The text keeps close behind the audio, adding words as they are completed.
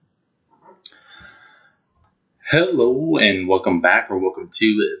Hello and welcome back or welcome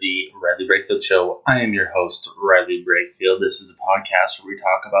to the Riley Brakefield Show. I am your host, Riley Brakefield. This is a podcast where we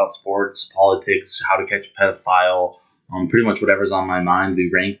talk about sports, politics, how to catch a pedophile, pretty much whatever's on my mind. We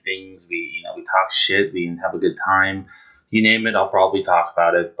rank things, we talk shit, we have a good time. You name it, I'll probably talk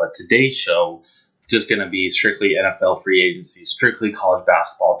about it. But today's show is just going to be strictly NFL free agency, strictly college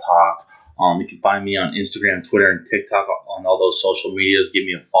basketball talk. You can find me on Instagram, Twitter, and TikTok on all those social medias. Give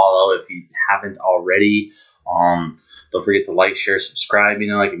me a follow if you haven't already. Don't forget to like, share, subscribe.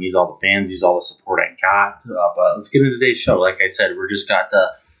 I can use all the fans, use all the support I got. But let's get into today's show. Like I said, we're just got the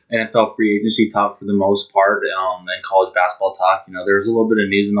NFL free agency talk for the most part, and college basketball talk. There's a little bit of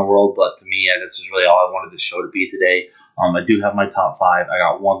news in the world, but to me, this is really all I wanted the show to be today. I do have my top five. I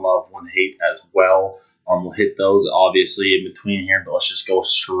got one love, one hate as well. We'll hit those obviously in between here, but let's just go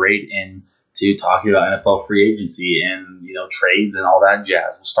straight into talking about NFL free agency and trades and all that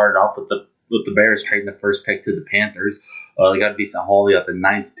jazz. We'll start it off with the Bears trading the first pick to the Panthers. They got a decent haul. They got the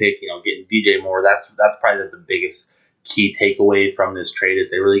ninth pick, getting DJ Moore. That's probably the biggest key takeaway from this trade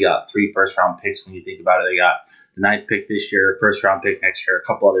is they really got 3 first-round picks when you think about it. They got the ninth pick this year, first-round pick next year, a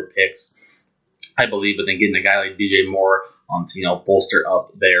couple other picks, I believe, but then getting a guy like DJ Moore to bolster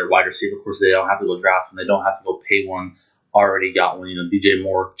up their wide receiver. Of course, they don't have to go draft him. They don't have to go pay one. Already got one. DJ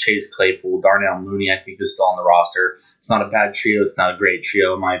Moore, Chase Claypool, Darnell Mooney, I think is still on the roster. It's not a bad trio. It's not a great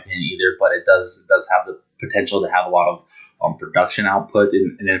trio in my opinion either, but it does have the potential to have a lot of production output.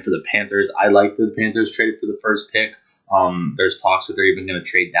 And then for the Panthers, I like the Panthers traded for the first pick. There's talks that they're even going to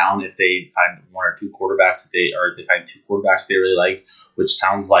trade down if they find one or two quarterbacks if they find 2 quarterbacks they really like, which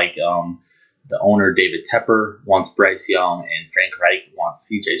sounds like the owner, David Tepper, wants Bryce Young, and Frank Reich wants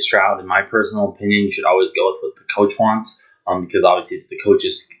C.J. Stroud. In my personal opinion, you should always go with what the coach wants, because obviously it's the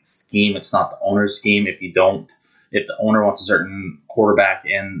coach's scheme. It's not the owner's scheme. If the owner wants a certain quarterback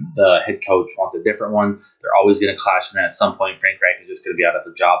and the head coach wants a different one, they're always going to clash. And then at some point, Frank Reich is just going to be out of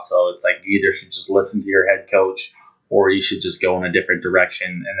the job. So it's like you either should just listen to your head coach or you should just go in a different direction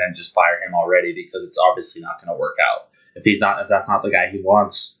and then just fire him already, because it's obviously not going to work out. If that's not the guy he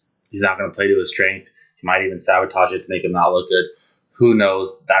wants, he's not going to play to his strength. He might even sabotage it to make him not look good. Who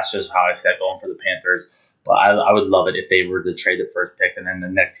knows? That's just how I see that going for the Panthers. But I would love it if they were to trade the first pick, and then the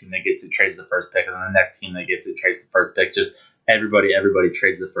next team that gets it trades the first pick, and then the next team that gets it trades the first pick. Just everybody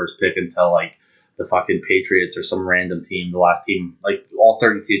trades the first pick until like the fucking Patriots or some random team, the last team, like all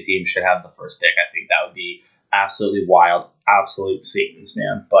 32 teams should have the first pick. I think that would be absolutely wild, absolute Satans,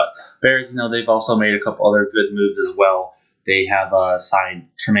 man. But Bears, they've also made a couple other good moves as well. They have signed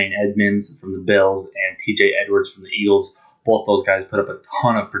Tremaine Edmonds from the Bills and TJ Edwards from the Eagles. Both those guys put up a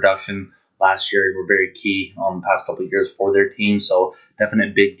ton of production last year and were very key the past couple of years for their team. So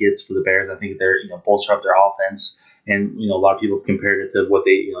definite big gets for the Bears. I think they're bolster up their offense. And a lot of people compared it to what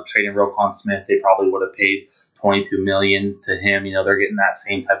they trading Roquan Smith. They probably would have paid $22 million to him. They're getting that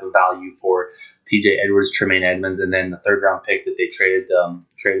same type of value for TJ Edwards, Tremaine Edmonds, and then the 3rd-round pick that they traded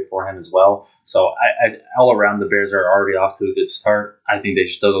for him as well. So I all around, the Bears are already off to a good start. I think they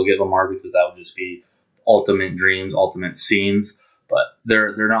should still go get Lamar, because that would just be ultimate dreams, ultimate scenes. But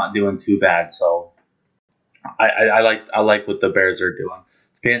they're not doing too bad. So I like what the Bears are doing.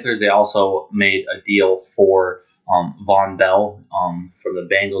 The Panthers, they also made a deal for Von Bell from the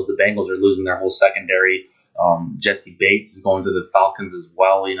Bengals. The Bengals are losing their whole secondary. Jesse Bates is going to the Falcons as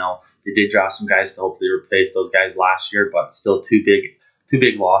well. They did draft some guys to hopefully replace those guys last year, but still two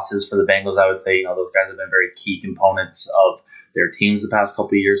big losses for the Bengals. I would say those guys have been very key components of their teams the past couple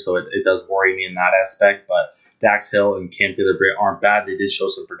of years, so it does worry me in that aspect. But Dax Hill and Cam Taylor-Britt aren't bad. They did show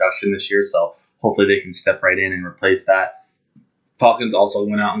some production this year, so hopefully they can step right in and replace that. Falcons also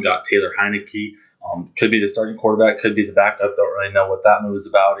went out and got Taylor Heineke. Could be the starting quarterback, could be the backup. Don't really know what that move is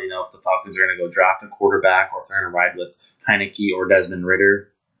about. If the Falcons are going to go draft a quarterback or if they're going to ride with Heineke or Desmond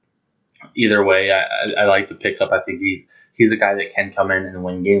Ridder. Either way, I like the pickup. I think he's a guy that can come in and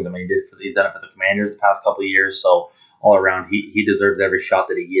win games. I mean, he's done it for the Commanders the past couple of years, so all around he deserves every shot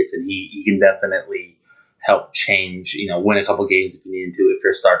that he gets, and he can definitely help change, win a couple games if you need to, if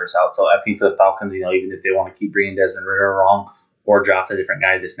your starter's out. So I think for the Falcons, even if they want to keep bringing Desmond Ridder along or draft a different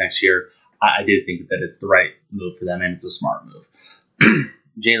guy this next year, I do think that it's the right move for them, and it's a smart move.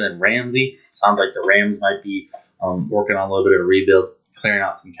 Jalen Ramsey, sounds like the Rams might be working on a little bit of a rebuild, clearing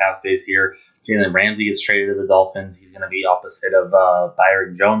out some cap space here. Jalen Ramsey gets traded to the Dolphins. He's going to be opposite of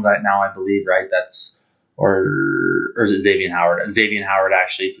Byron Jones right now, I believe, right? Or is it Xavier Howard? Xavier Howard,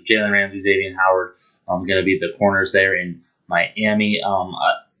 actually. So Jalen Ramsey, Xavier Howard going to be the corners there in Miami.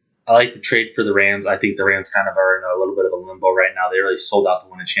 I like the trade for the Rams. I think the Rams kind of are in a little bit of a limbo right now. They really sold out to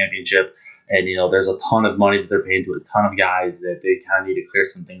win a championship. And, there's a ton of money that they're paying to a ton of guys that they kind of need to clear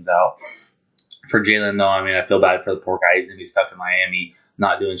some things out. For Jalen, though, I mean, I feel bad for the poor guy. He's going to be stuck in Miami,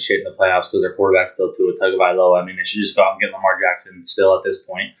 not doing shit in the playoffs because their quarterback's still Tua Tagovailoa. I mean, they should just go out and get Lamar Jackson still at this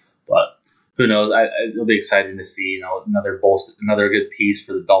point. But who knows? It'll be exciting to see, another good piece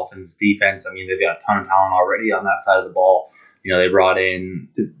for the Dolphins defense. I mean, they've got a ton of talent already on that side of the ball. They brought in,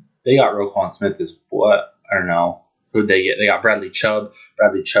 they got Roquan Smith as what? I don't know. Who'd they get? They got Bradley Chubb,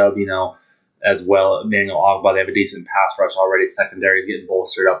 as well. Emmanuel Ogbah, they have a decent pass rush already. Secondary is getting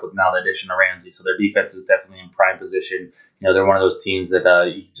bolstered up with now the addition of Ramsey, so their defense is definitely in prime position. They're one of those teams that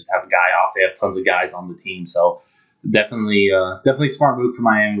you can just have a guy off. They have tons of guys on the team, so definitely smart move for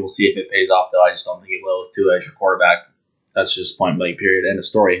Miami. We'll see if it pays off, though. I just don't think it will with Tua as your quarterback. That's just point blank, period, end of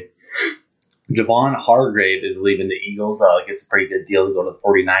story. Javon Hargrave is leaving the Eagles. Gets a pretty good deal to go to the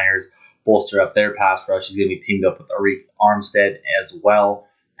 49ers, bolster up their pass rush. He's going to be teamed up with Arik Armstead as well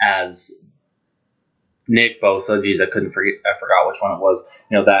as Nick Bosa. Geez, I forgot which one it was.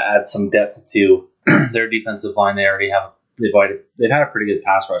 That adds some depth to their defensive line. They've had a pretty good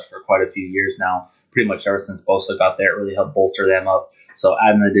pass rush for quite a few years now. Pretty much ever since Bosa got there, it really helped bolster them up. So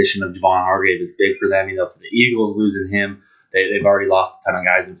adding an addition of Javon Hargrave is big for them. For the Eagles losing him, they've already lost a ton of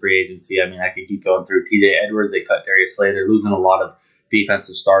guys in free agency. I mean, I could keep going through. T.J. Edwards, they cut Darius Slay. They're losing a lot of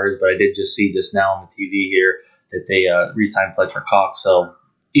defensive starters, but I did just see just now on the TV here that they re-signed Fletcher Cox. So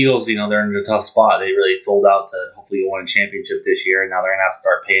Eagles, they're in a tough spot. They really sold out to hopefully win a championship this year, and now they're going to have to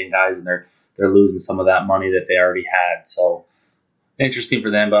start paying guys, and they're losing some of that money that they already had. So interesting for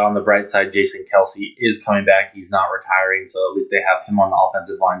them, but on the bright side, Jason Kelsey is coming back. He's not retiring, so at least they have him on the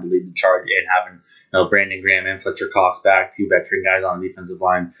offensive line to lead the charge, and having Brandon Graham and Fletcher Cox back, two veteran guys on the defensive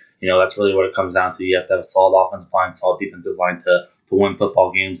line. That's really what it comes down to. You have to have a solid offensive line, solid defensive line to win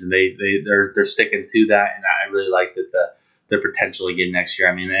football games, and they're sticking to that. And I really like that their potential again next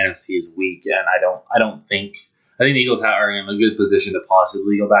year. I mean, the NFC is weak, and I think the Eagles are in a good position to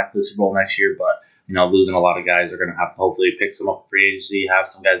possibly go back to the Super Bowl next year, but losing a lot of guys, are going to have to hopefully pick some up free agency, have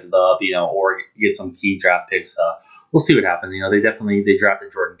some guys develop, or get some key draft picks. We'll see what happens. They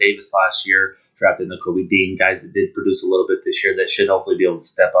drafted Jordan Davis last year, drafted Nakobe Dean, guys that did produce a little bit this year that should hopefully be able to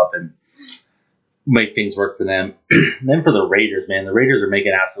step up and make things work for them. Then for the Raiders, man, the Raiders are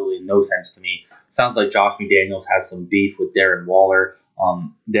making absolutely no sense to me. Sounds like Josh McDaniels has some beef with Darren Waller.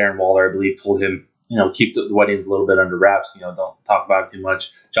 Darren Waller, I believe, told him, keep the weddings a little bit under wraps. Don't talk about it too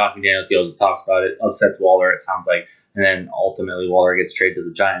much. Josh McDaniels goes and talks about it, upsets Waller, it sounds like. And then ultimately Waller gets traded to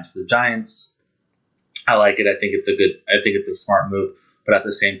the Giants. For the Giants, I like it. I think it's a smart move. But at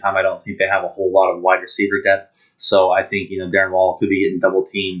the same time, I don't think they have a whole lot of wide receiver depth. So I think, Darren Waller could be getting double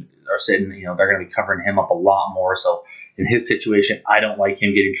teamed or sitting, they're going to be covering him up a lot more. So in his situation, I don't like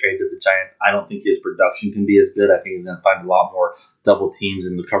him getting traded to the Giants. I don't think his production can be as good. I think he's going to find a lot more double teams,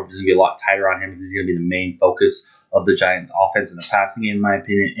 and the coverage is going to be a lot tighter on him. He's going to be the main focus of the Giants' offense in the passing game, in my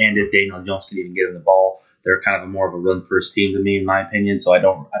opinion. And if Daniel Jones can even get him the ball, they're kind of more of a run-first team to me, in my opinion. So I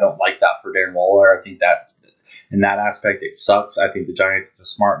don't like that for Darren Waller. I think that in that aspect, it sucks. I think the Giants, it's a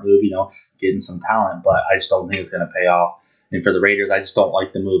smart move, getting some talent, but I just don't think it's going to pay off. And for the Raiders, I just don't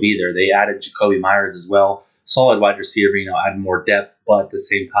like the move either. They added Jacoby Myers as well. Solid wide receiver, add more depth, but at the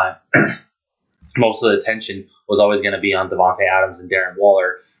same time, most of the attention was always going to be on Devontae Adams and Darren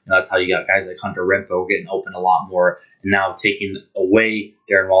Waller. That's how you got guys like Hunter Renfrow getting open a lot more. And now taking away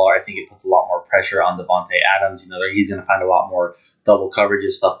Darren Waller, I think it puts a lot more pressure on Devontae Adams. He's going to find a lot more double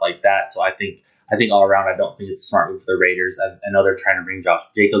coverages, stuff like that. So I think all around, I don't think it's a smart move for the Raiders. I know they're trying to bring Josh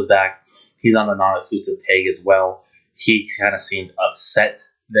Jacobs back. He's on the non-exclusive tag as well. He kind of seemed upset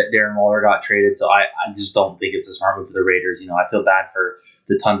that Darren Waller got traded, so I just don't think it's a smart move for the Raiders. I feel bad for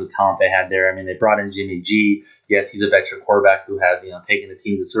the tons of talent they had there. I mean, they brought in Jimmy G. Yes, he's a veteran quarterback who has taken the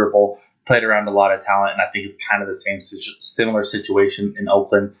team to the Super Bowl, played around a lot of talent, and I think it's kind of the same similar situation in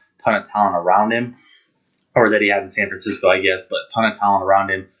Oakland. Ton of talent around him, or that he had in San Francisco, I guess, but ton of talent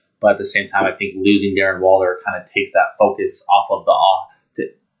around him. But at the same time, I think losing Darren Waller kind of takes that focus off of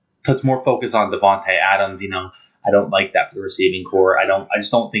puts more focus on Devontae Adams. I don't like that for the receiving core. I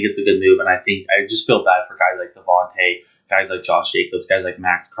just don't think it's a good move, and I just feel bad for guys like Devontae, guys like Josh Jacobs, guys like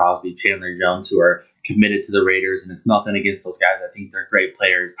Max Crosby, Chandler Jones, who are committed to the Raiders, and it's nothing against those guys. I think they're great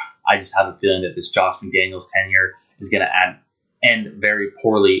players. I just have a feeling that this Josh McDaniels tenure is going to end very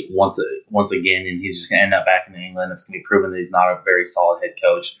poorly once again, and he's just going to end up back in New England. It's going to be proven that he's not a very solid head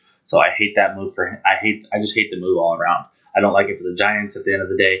coach. So I hate that move for him. I just hate the move all around. I don't like it for the Giants at the end of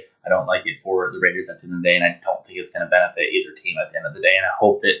the day. I don't like it for the Raiders at the end of the day, and I don't think it's going to benefit either team at the end of the day. And I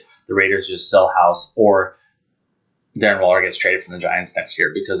hope that the Raiders just sell house or Darren Waller gets traded from the Giants next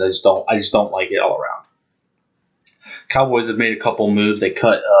year, because I just don't like it all around. Cowboys have made a couple moves. They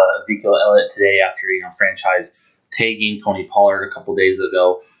cut Ezekiel Elliott today after franchise tagging Tony Pollard a couple days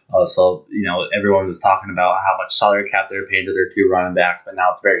ago. So, everyone was talking about how much salary cap they're paying to their two running backs, but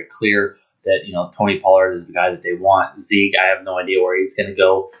now it's very clear that, Tony Pollard is the guy that they want. Zeke, I have no idea where he's going to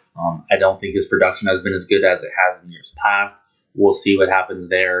go. I don't think his production has been as good as it has in years past. We'll see what happens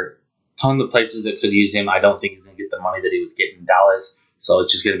there. Tons of places that could use him. I don't think he's going to get the money that he was getting in Dallas. So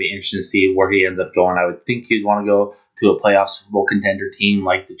it's just going to be interesting to see where he ends up going. I would think he'd want to go to a playoff Super Bowl contender team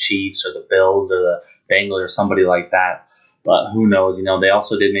like the Chiefs or the Bills or the Bengals or somebody like that. But who knows? They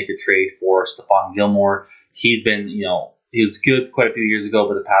also did make a trade for Stephon Gilmore. He's been, he was good quite a few years ago,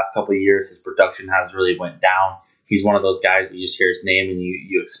 but the past couple of years, his production has really went down. He's one of those guys that you just hear his name and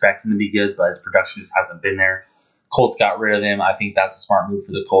you expect him to be good, but his production just hasn't been there. Colts got rid of him. I think that's a smart move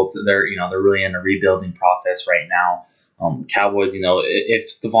for the Colts. They're really in a rebuilding process right now. Cowboys, if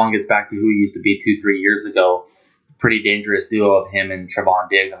Stephon gets back to who he used to be 2-3 years ago, pretty dangerous duo of him and Trevon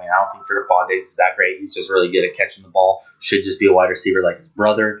Diggs. I don't think Trevon Diggs is that great. He's just really good at catching the ball. Should just be a wide receiver like his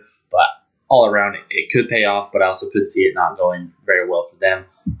brother. But all around, it could pay off, but I also could see it not going very well for them.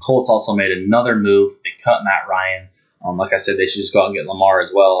 Colts also made another move. They cut Matt Ryan. Like I said, they should just go out and get Lamar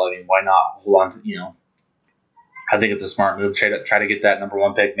as well. Why not hold on to, I think it's a smart move. Try to get that number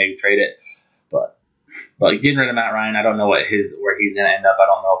 1 pick, maybe trade it. But getting rid of Matt Ryan, I don't know where he's going to end up. I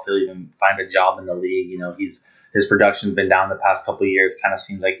don't know if he'll even find a job in the league. His production's been down the past couple of years. Kind of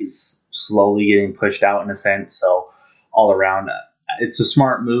seems like he's slowly getting pushed out in a sense. So all around, it's a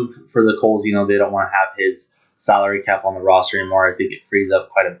smart move for the Colts. They don't want to have his salary cap on the roster anymore. I think it frees up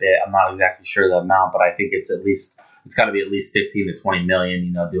quite a bit. I'm not exactly sure the amount, but I think it's got to be at least 15 to 20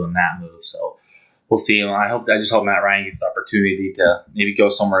 million. Doing that move. So we'll see. I just hope Matt Ryan gets the opportunity to maybe go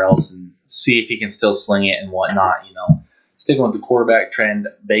somewhere else and see if he can still sling it and whatnot. Sticking with the quarterback trend,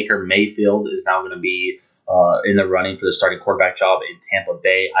 Baker Mayfield is now going to be in the running for the starting quarterback job in Tampa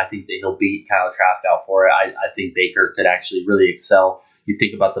Bay. I think that he'll beat Kyle Trask out for it. I think Baker could actually really excel. You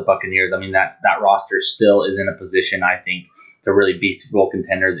think about the Buccaneers. That roster still is in a position, I think, to really beat Super Bowl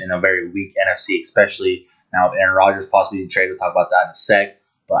contenders in a very weak NFC, especially now with Aaron Rodgers possibly being traded. We'll talk about that in a sec.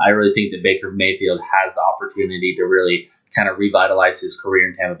 But I really think that Baker Mayfield has the opportunity to really kind of revitalize his career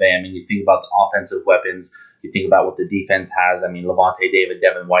in Tampa Bay. You think about the offensive weapons. You think about what the defense has. Levante David,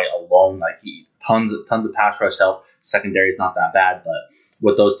 Devin White alone, tons of pass rush help. Secondary is not that bad, but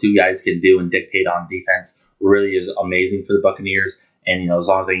what those two guys can do and dictate on defense really is amazing for the Buccaneers. And as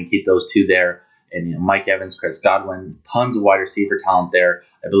long as they can keep those two there, and Mike Evans, Chris Godwin, tons of wide receiver talent there.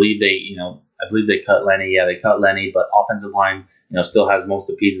 I believe they cut Lenny. Yeah, they cut Lenny, but offensive line, still has most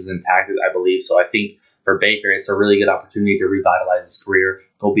of the pieces intact, I believe. So I think for Baker, it's a really good opportunity to revitalize his career.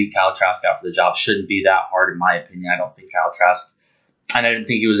 Go beat Kyle Trask out for the job. Shouldn't be that hard, in my opinion. I don't think Kyle Trask, and I didn't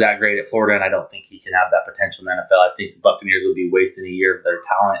think he was that great at Florida, and I don't think he can have that potential in the NFL. I think the Buccaneers would be wasting a year of their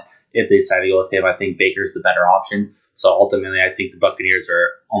talent if they decide to go with him. I think Baker's the better option. So ultimately, I think the Buccaneers are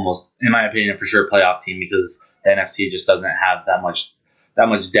almost, in my opinion, for sure a playoff team because the NFC just doesn't have that much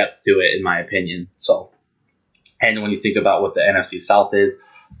depth to it, in my opinion. So, and when you think about what the NFC South is,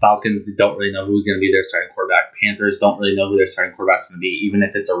 Falcons don't really know who's going to be their starting quarterback. Panthers don't really know who their starting quarterback's going to be, even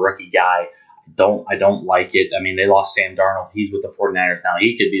if it's a rookie guy. I don't like it. They lost Sam Darnold. He's with the 49ers now.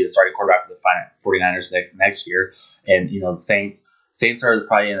 He could be the starting quarterback for the 49ers next year. And, the Saints are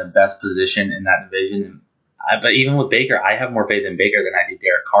probably in the best position in that division. But even with Baker, I have more faith in Baker than I do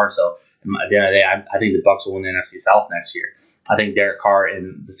Derek Carr. So at the end of the day, I think the Bucs will win the NFC South next year. I think Derek Carr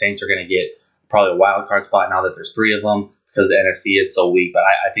and the Saints are going to get probably a wild card spot now that there's 3 of them because the NFC is so weak. But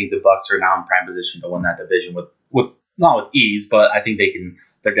I think the Bucs are now in prime position to win that division with not with ease, but I think they can.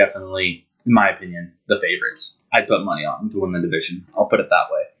 They're definitely, in my opinion, the favorites. I'd put money on them to win the division. I'll put it that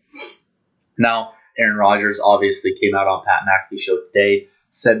way. Now, Aaron Rodgers obviously came out on Pat McAfee's show today,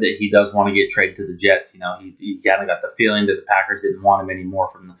 said that he does want to get traded to the Jets. He kind of got the feeling that the Packers didn't want him anymore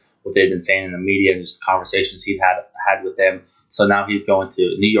from what they've been saying in the media and just the conversations he'd had with them. So now he's going to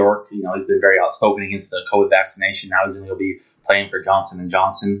New York. He's been very outspoken against the COVID vaccination. Now he's going to be playing for Johnson &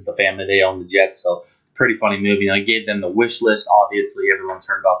 Johnson, the family. They own the Jets. So pretty funny move. He gave them the wish list. Obviously, everyone's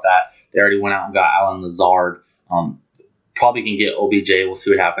heard about that. They already went out and got Alan Lazard. Probably can get OBJ. We'll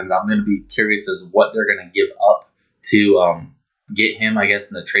see what happens. I'm going to be curious as what they're going to give up to get him, I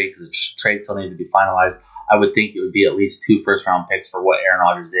guess, in the trade, because the trade still needs to be finalized. I would think it would be at least 2 first-round picks for what Aaron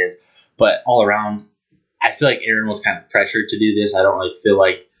Rodgers is. But all around, I feel like Aaron was kind of pressured to do this. I don't really feel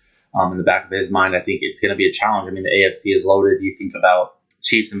like in the back of his mind, I think it's going to be a challenge. The AFC is loaded. You think about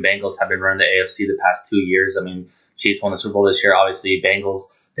Chiefs and Bengals have been running the AFC the past 2 years. Chiefs won the Super Bowl this year. Obviously, Bengals,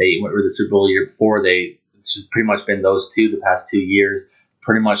 they went to the Super Bowl the year before. It's pretty much been those two the past 2 years.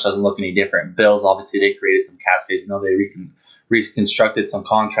 Pretty much doesn't look any different. Bills, obviously, they created some cap space. They reconstructed some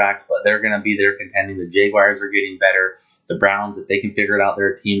contracts, but they're going to be there contending. The Jaguars are getting better. The Browns, if they can figure it out,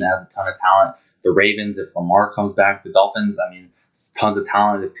 they're a team that has a ton of talent. The Ravens, if Lamar comes back. The Dolphins, I mean, tons of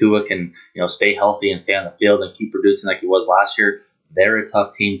talent. If Tua can, stay healthy and stay on the field and keep producing like he was last year, they're a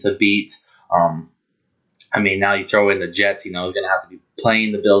tough team to beat. Now you throw in the Jets, he's going to have to be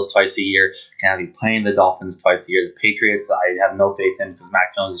playing the Bills twice a year, going to have to be playing the Dolphins twice a year. The Patriots, I have no faith in because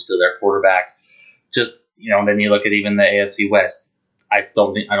Mac Jones is still their quarterback. Just, then you look at even the AFC West. I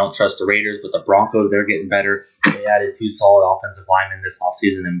don't trust the Raiders, but the Broncos, they're getting better. They added 2 solid offensive linemen this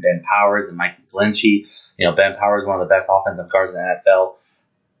offseason in Ben Powers and Mike McGlinchey. Ben Powers is one of the best offensive guards in the NFL.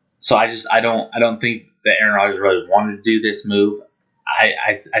 So I don't think that Aaron Rodgers really wanted to do this move.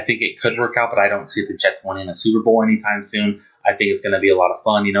 I think it could work out, but I don't see the Jets winning a Super Bowl anytime soon. I think it's going to be a lot of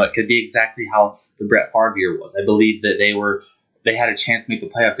fun. It could be exactly how the Brett Favre year was. I believe that they had a chance to make the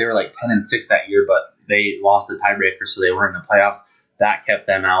playoffs. They were like 10-6 that year, but they lost the tiebreaker, so they weren't in the playoffs. That kept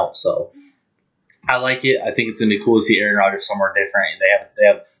them out. So I like it. I think it's going to be cool to see Aaron Rodgers somewhere different.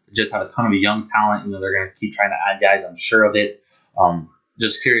 They just have a ton of young talent. They're going to keep trying to add guys. I'm sure of it.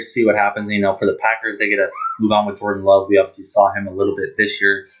 Just curious to see what happens. For the Packers, they get to move on with Jordan Love. We obviously saw him a little bit this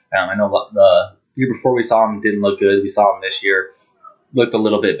year. I know the year before we saw him didn't look good. We saw him this year looked a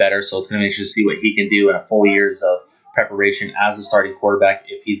little bit better. So it's going to be interesting to see what he can do in a full years of preparation as a starting quarterback,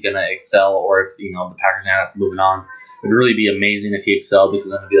 if he's going to excel or if, the Packers are going to have to move on. It would really be amazing if he excelled, because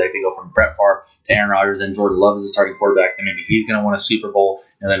then it would be like they go from Brett Favre to Aaron Rodgers, then Jordan Love is a starting quarterback, and maybe he's going to win a Super Bowl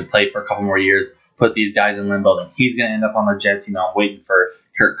and then play for a couple more years, put these guys in limbo, then he's going to end up on the Jets. I'm waiting for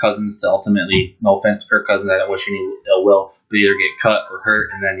Kirk Cousins to ultimately, no offense, Kirk Cousins, I don't wish any ill will, but either get cut or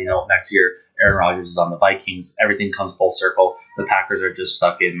hurt, and then, next year Aaron Rodgers is on the Vikings. Everything comes full circle. The Packers are just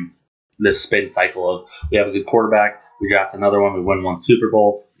stuck in this spin cycle of, we have a good quarterback, we draft another one, we win one Super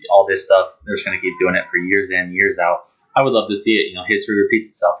Bowl, all this stuff. They're just going to keep doing it for years in, years out. I would love to see it. History repeats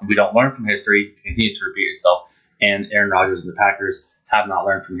itself. If we don't learn from history, it continues to repeat itself. And Aaron Rodgers and the Packers have not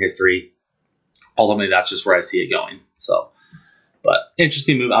learned from history. Ultimately, that's just where I see it going. So, but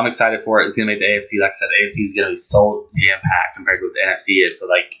interesting move. I'm excited for it. It's going to make the AFC, like I said, the AFC is going to be so jam-packed compared to what the NFC is. So,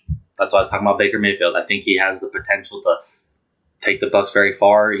 that's why I was talking about Baker Mayfield. I think he has the potential to take the Bucs very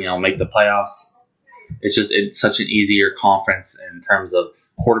far, make the playoffs. It's such an easier conference in terms of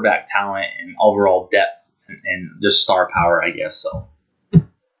quarterback talent and overall depth and just star power, I guess. So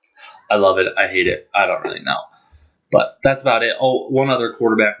I love it. I hate it. I don't really know. But that's about it. Oh, one other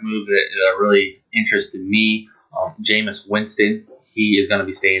quarterback move that really interested me, Jameis Winston. He is going to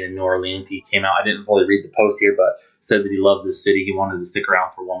be staying in New Orleans. He came out, I didn't fully read the post here, but said that he loves this city. He wanted to stick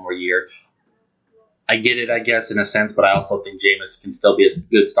around for one more year. I get it, I guess, in a sense, but I also think Jameis can still be a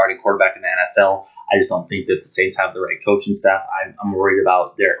good starting quarterback in the NFL. I just don't think that the Saints have the right coaching staff. I'm worried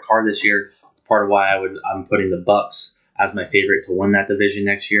about Derek Carr this year. It's part of why I'm putting the Bucs as my favorite to win that division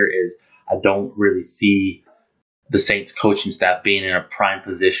next year. Is I don't really see the Saints coaching staff being in a prime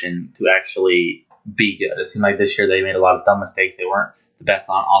position to actually be good. It seemed like this year they made a lot of dumb mistakes. They weren't the best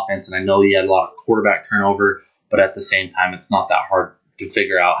on offense, and I know he had a lot of quarterback turnover, but at the same time, it's not that hard to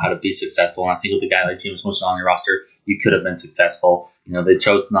figure out how to be successful. And I think with a guy like Jameis Winston on your roster, you could have been successful. They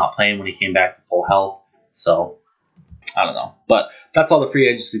chose to not play him when he came back to full health. So I don't know. But that's all the free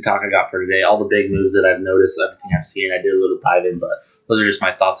agency talk I got for today. All the big moves that I've noticed, everything I've seen, I did a little dive in, but those are just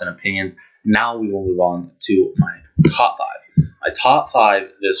my thoughts and opinions. Now we will move on to my top 5. My top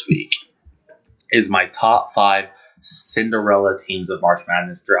 5 this week is my top 5 Cinderella teams of March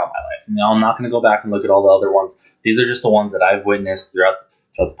Madness throughout my life. Now, I'm not going to go back and look at all the other ones. These are just the ones that I've witnessed throughout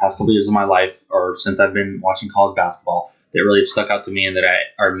the past couple years of my life, or since I've been watching college basketball, that really stuck out to me and that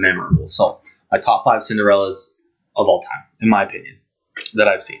are memorable. So my top 5 Cinderellas of all time, in my opinion, that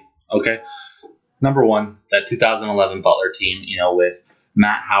I've seen. Okay, number 1, that 2011 Butler team, with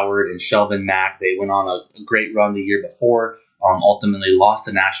Matt Howard and Shelvin Mack. They went on a great run the year before, ultimately lost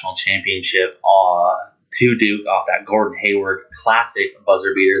the national championship to Duke off that Gordon Hayward classic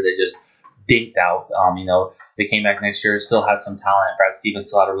buzzer beater that just dinked out. They came back next year, still had some talent. Brad Stevens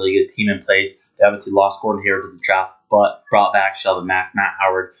still had a really good team in place. They obviously lost Gordon Hayward to the draft, but brought back Shelvin Mack, Matt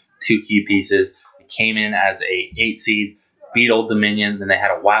Howard, 2 key pieces. They came in as a 8 seed, beat Old Dominion. Then they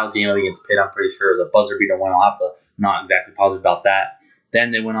had a wild game against Pitt. I'm pretty sure it was a buzzer beater one. I'll have to not exactly positive about that.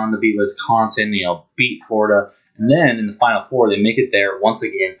 Then they went on to beat Wisconsin, beat Florida. And then in the Final Four, they make it there once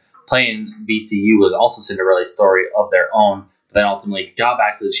again. Playing VCU was also Cinderella's story of their own. But then ultimately got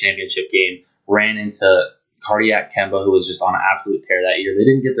back to the championship game, ran into Cardiac Kemba, who was just on an absolute tear that year. They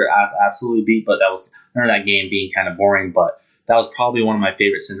didn't get their ass absolutely beat, but remember that game being kind of boring. But that was probably one of my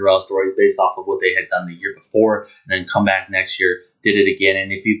favorite Cinderella stories based off of what they had done the year before, and then come back next year, did it again.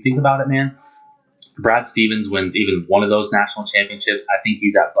 And if you think about it, man, Brad Stevens wins even one of those national championships, I think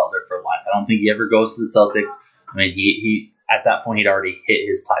he's at Butler for life. I don't think he ever goes to the Celtics. I mean, he at that point he'd already hit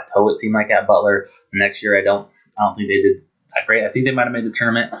his plateau. It seemed like at Butler. The next year, I don't think they did that great. I think they might have made the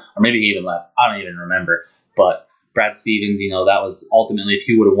tournament, or maybe he even left. I don't even remember. But Brad Stevens, that was ultimately, if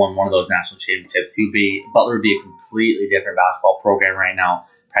he would have won one of those national championships, Butler would be a completely different basketball program right now.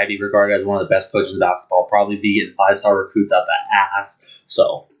 Probably be regarded as one of the best coaches of basketball. Probably be getting 5-star recruits out the ass.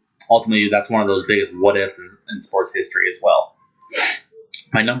 So ultimately, that's one of those biggest what ifs in sports history as well.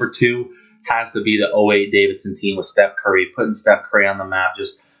 My number 2 has to be the 08 Davidson team with Steph Curry, putting Steph Curry on the map.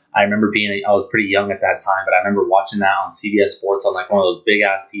 I remember I was pretty young at that time, but I remember watching that on CBS Sports on like one of those big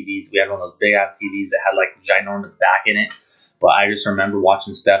ass TVs. We had one of those big ass TVs that had like a ginormous back in it. But I just remember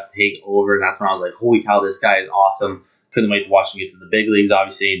watching Steph take over, and that's when I was like, holy cow, this guy is awesome. Couldn't wait to watch him get to the big leagues,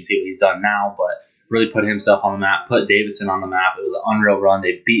 obviously, and see what he's done now. But really put himself on the map, put Davidson on the map. It was an unreal run.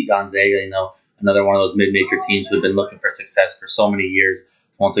 They beat Gonzaga, another one of those mid-major teams who had been looking for success for so many years.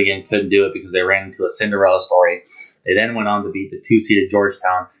 Once again, couldn't do it because they ran into a Cinderella story. They then went on to beat the 2-seeded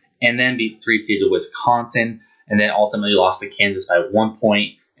Georgetown and then beat 3-seeded Wisconsin, and then ultimately lost to Kansas by 1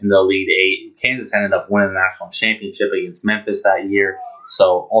 point in the Elite Eight. Kansas ended up winning the national championship against Memphis that year.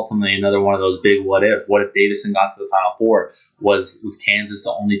 So ultimately another one of those big what if. What if Davidson got to the Final Four? Was Kansas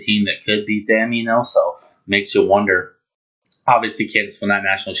the only team that could beat them, So makes you wonder. Obviously, Kansas won that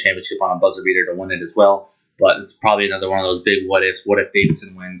national championship on a buzzer beater to win it as well. But it's probably another one of those big what ifs. What if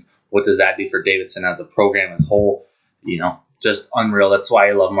Davidson wins? What does that do for Davidson as a program as a whole? Just unreal. That's why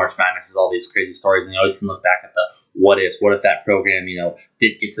I love March Madness, is all these crazy stories. And you always can look back at the what ifs. What if that program,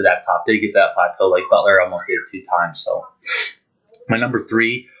 did get to that top, did get that plateau like Butler almost did 2 times. So my number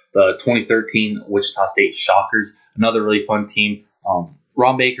 3, the 2013 Wichita State Shockers, another really fun team.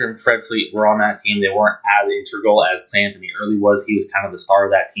 Ron Baker and Fred Fleet were on that team. They weren't as integral as Clay Anthony Early was. He was kind of the star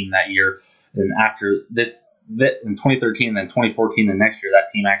of that team that year. And after this, in 2013 and then 2014, the next year,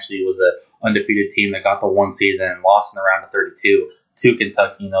 that team actually was an undefeated team that got the 1 seed and then lost in the round of 32 to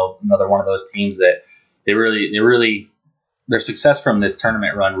Kentucky. Another one of those teams that their success from this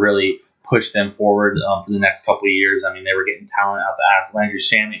tournament run really pushed them forward for the next couple of years. I mean, they were getting talent out the ass. Landry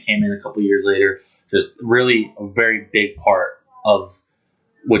Shamet came in a couple of years later. Just really a very big part of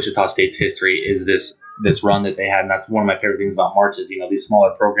Wichita State's history is this run that they had, and that's one of my favorite things about March is, these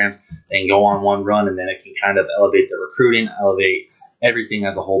smaller programs, they can go on one run, and then it can kind of elevate their recruiting, elevate everything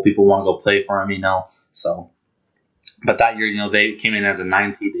as a whole. People want to go play for them, So, but that year, they came in as a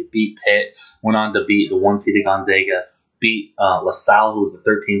 9 seed. They beat Pitt, went on to beat the 1 seed Gonzaga, beat LaSalle, who was the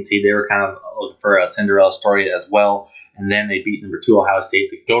 13th seed. They were kind of looking for a Cinderella story as well, and then they beat number 2 Ohio State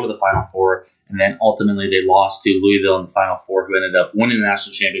to go to the Final Four. And then ultimately they lost to Louisville in the Final Four, who ended up winning the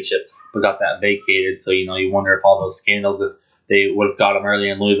national championship, but got that vacated. So, you wonder if all those scandals, if they would have got them early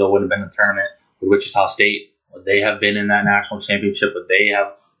and Louisville would have been in the tournament with Wichita State, would they have been in that national championship? Would they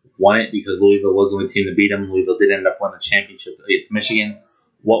have won it because Louisville was the only team to beat them? Louisville did end up winning the championship against Michigan.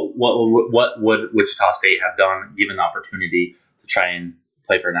 What would Wichita State have done given the opportunity to try and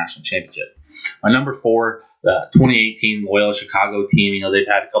play for a national championship? My number 4, the 2018 Loyola Chicago team. They've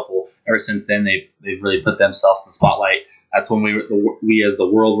had a couple ever since then. They've really put themselves in the spotlight. That's when we as the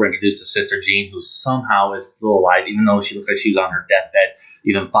world were introduced to Sister Jean, who somehow is still alive, even though she looked like she was on her deathbed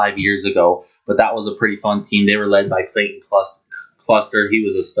even 5 years ago. But that was a pretty fun team. They were led by Clayton Cluster. He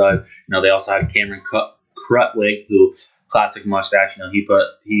was a stud. They also had Cameron Krutwig, who classic mustache.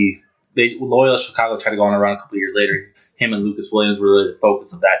 Loyola Chicago tried to go on a run a couple years later. Him and Lucas Williams were really the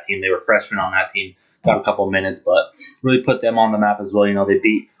focus of that team. They were freshmen on that team. Got a couple of minutes, but really put them on the map as well. They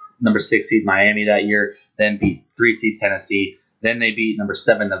beat number 6 seed Miami that year, then beat 3 seed Tennessee. Then they beat number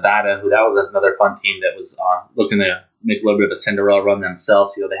 7 Nevada, who that was another fun team that was looking to make a little bit of a Cinderella run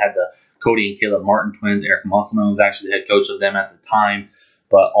themselves. They had the Cody and Caleb Martin twins. Eric Musselman was actually the head coach of them at the time.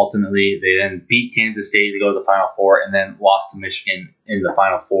 But ultimately, they then beat Kansas State to go to the Final Four and then lost to Michigan in the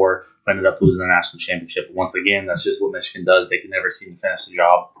Final Four, who ended up losing the national championship. Once again, that's just what Michigan does. They can never seem to finish the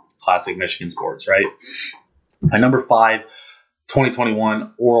job. Classic Michigan sports, right? My number 5,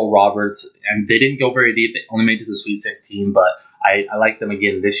 2021, Oral Roberts. And they didn't go very deep. They only made it to the Sweet 16, but I like them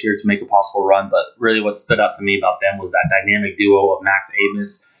again this year to make a possible run. But really what stood out to me about them was that dynamic duo of Max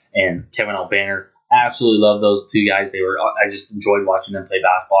Abmas and Kevin O'Banner. I absolutely love those 2 guys. I just enjoyed watching them play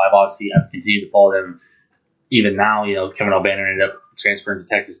basketball. I've continued to follow them even now. Kevin O'Banner ended up transferring to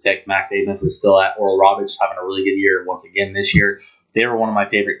Texas Tech. Max Abmas is still at Oral Roberts, having a really good year once again this year. They were one of my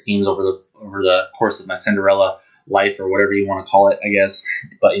favorite teams over the course of my Cinderella life, or whatever you want to call it, I guess.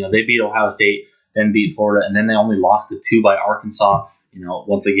 But they beat Ohio State, then beat Florida, and then they only lost to 2 by Arkansas.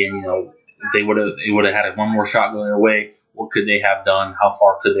 Once again, if they would have had one more shot going their way, what could they have done? How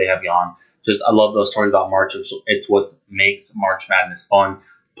far could they have gone? I love those stories about March. It's what makes March Madness fun.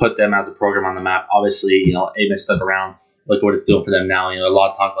 put them as a program on the map. Obviously, A-Miss stuck around. Look at what it's doing for them now. A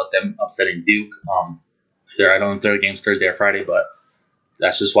lot of talk about them upsetting Duke. I don't know if their game's Thursday or Friday, but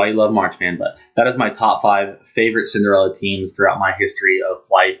that's just why you love March, man. But that is my top 5 favorite Cinderella teams throughout my history of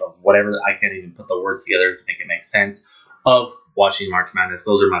life, of whatever. I can't even put the words together to make it make sense, of watching March Madness.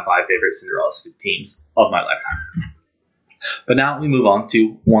 Those are my 5 favorite Cinderella teams of my lifetime. But now we move on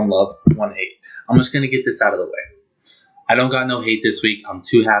to one love, one hate. I'm just going to get this out of the way. I don't got no hate this week. I'm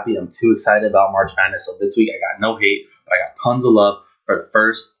too happy. I'm too excited about March Madness. So this week I got no hate, but I got tons of love for the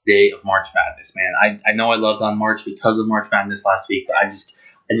first day of March Madness, man. I know I loved on March because of March Madness last week, but I just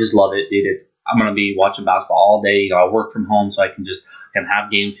love it, dude. I'm going to be watching basketball all day. I work from home, so I can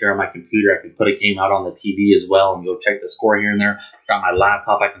have games here on my computer. I can put a game out on the TV as well and go check the score here and there. Got my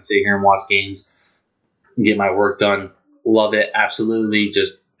laptop. I can sit here and watch games and get my work done. Love it. Absolutely.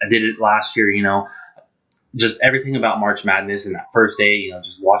 I did it last year, just everything about March Madness and that first day,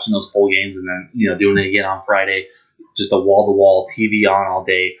 just watching those full games and then, doing it again on Friday, just a wall-to-wall TV on all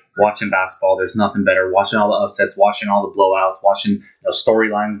day, watching basketball. There's nothing better. Watching all the upsets, watching all the blowouts, watching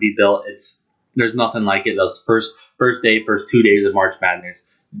storylines be built. There's nothing like it. Those first day, first 2 days of March Madness,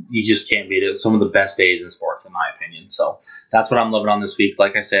 you just can't beat it. Some of the best days in sports, in my opinion. So that's what I'm loving on this week.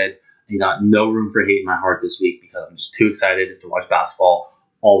 Like I said, I got no room for hate in my heart this week because I'm just too excited to watch basketball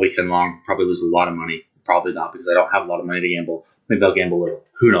all weekend long. Probably lose a lot of money. Probably not, because I don't have a lot of money to gamble. Maybe I'll gamble a little.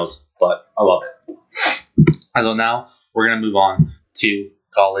 Who knows? But I love it. So now we're going to move on to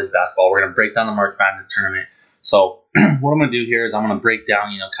college basketball. We're going to break down the March Madness tournament. So what I'm going to do here is I'm going to break down,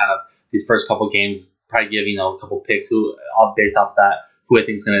 kind of these first couple games, probably give, a couple picks based off that, who I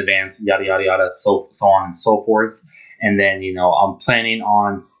think is going to advance, yada, yada, yada, so on and so forth. And then, I'm planning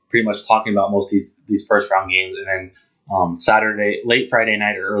on pretty much talking about most of these first round games. And then late Friday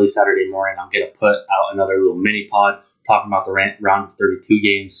night or early Saturday morning, I'm going to put out another little mini pod talking about the round of 32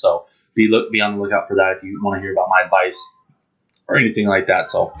 games. So be on the lookout for that if you want to hear about my advice or anything like that.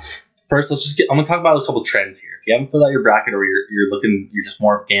 So first, I'm going to talk about a couple trends here. If you haven't filled out your bracket or you're just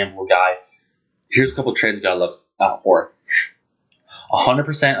more of a gamble guy, here's a couple trends you got to look out for.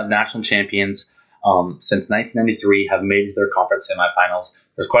 100% of national champions since 1993 have made it to their conference semifinals.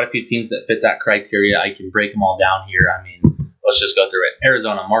 There's quite a few teams that fit that criteria. I can break them all down here. I mean, let's just go through it.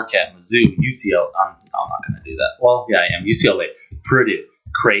 Arizona, Marquette, Mizzou, UCLA. I'm not going to do that. Well, yeah, I am. UCLA, Purdue,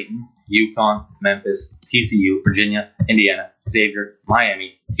 Creighton, UConn, Memphis, TCU, Virginia, Indiana, Xavier,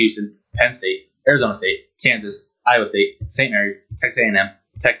 Miami, Houston, Penn State, Arizona State, Kansas, Iowa State, St. Mary's, Texas A&M,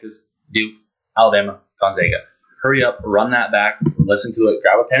 Texas, Duke, Alabama, Gonzaga. Hurry up, run that back, listen to it,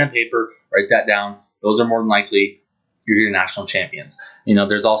 grab a pen and paper, write that down. Those are more than likely your national champions.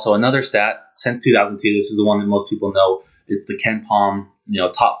 There's also another stat since 2002. This is the one that most people know. It's the Ken Pom,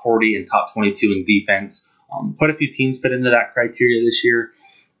 top 40 and top 22 in defense. Quite a few teams fit into that criteria this year.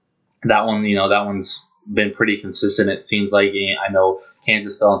 That one's been pretty consistent. It seems like, I know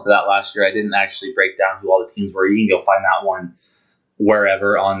Kansas fell into that last year. I didn't actually break down who all the teams were. You can go find that one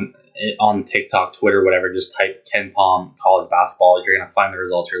wherever on TikTok, Twitter, whatever. Just type Ken Pom college basketball. You're going to find the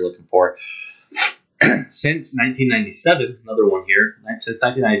results you're looking for. Since 1997, another one here. Since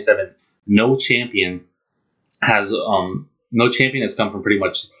 1997, no champion has come from pretty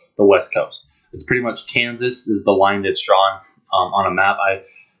much the West Coast. It's pretty much Kansas is the line that's drawn on a map.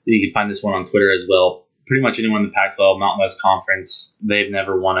 You can find this one on Twitter as well. Pretty much anyone in the Pac-12, Mountain West Conference, they've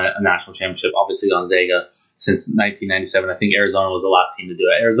never won a national championship. Obviously, Gonzaga since 1997. I think Arizona was the last team to do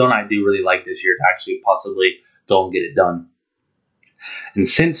it. Arizona, I do really like this year to actually possibly go and get it done. And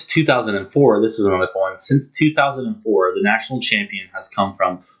since 2004, this is another one. Since 2004, the national champion has come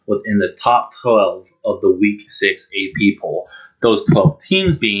from within the top 12 of the Week 6 AP poll. Those 12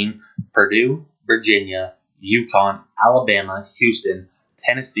 teams being Purdue, Virginia, UConn, Alabama, Houston,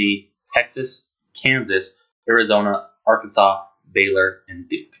 Tennessee, Texas, Kansas, Arizona, Arkansas, Baylor, and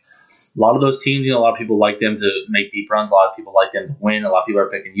Duke. A lot of those teams, a lot of people like them to make deep runs. A lot of people like them to win. A lot of people are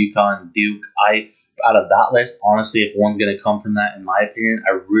picking UConn, Duke. Out of that list, honestly, if one's going to come from that, in my opinion,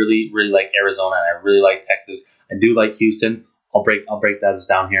 I really, really like Arizona and I really like Texas. I do like Houston. I'll break that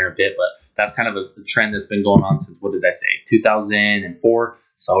down here in a bit, but that's kind of a trend that's been going on since, 2004.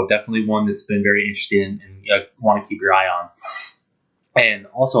 So definitely one that's been very interesting and you want to keep your eye on. And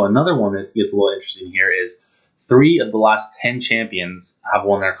also another one that gets a little interesting here is 3 of the last 10 champions have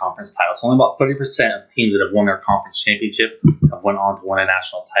won their conference title. So only about 30% of teams that have won their conference championship have went on to win a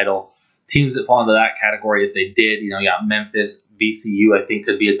national title. Teams that fall into that category, if they did, you got Memphis, VCU, I think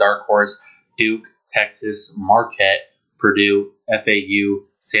could be a dark horse, Duke, Texas, Marquette, Purdue, FAU,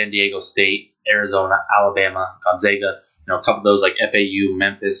 San Diego State, Arizona, Alabama, Gonzaga. A couple of those like FAU,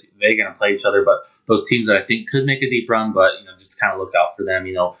 Memphis, they're going to play each other, but those teams that I think could make a deep run, but just kind of look out for them.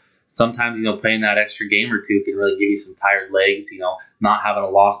 Sometimes playing that extra game or two can really give you some tired legs. Not having a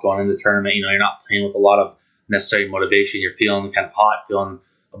loss going into the tournament. You're not playing with a lot of necessary motivation. You're feeling kind of hot, feeling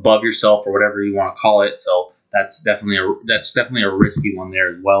above yourself, or whatever you want to call it. So that's definitely a risky one there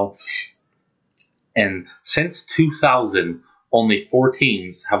as well. And since 2000, only 4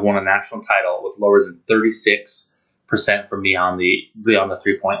 teams have won a national title with lower than 36% from beyond the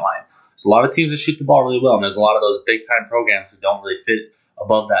 3-point line. There's a lot of teams that shoot the ball really well, and there's a lot of those big time programs that don't really fit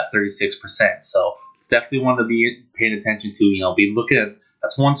above that 36%. So it's definitely one to be paying attention to. Be looking at.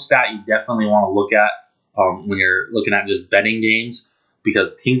 That's one stat you definitely want to look at when you're looking at just betting games,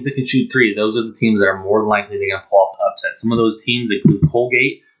 because teams that can shoot three, those are the teams that are more than likely they're going to pull off the upset. Some of those teams include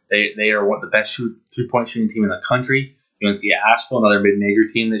Colgate. They are one of the best 3-point shooting team in the country. UNC Asheville, another mid-major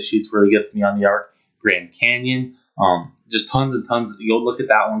team that shoots really good from beyond the arc. Grand Canyon, just tons and tons. Go look at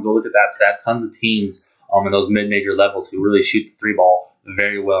that one. Go look at that stat. Tons of teams in those mid-major levels who really shoot the 3 ball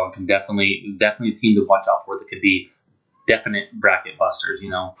very well, and can definitely a team to watch out for that could be definite bracket busters.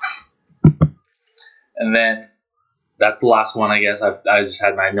 And then that's the last one, I guess. I just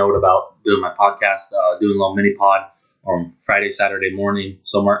had my note about doing my podcast, doing a little mini pod on Friday, Saturday morning,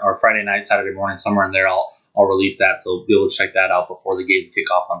 somewhere, or Friday night, Saturday morning, somewhere in there. I'll release that, so be able to check that out before the games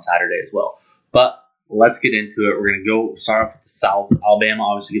kick off on Saturday as well. But let's get into it. We're going to start off with the South. Alabama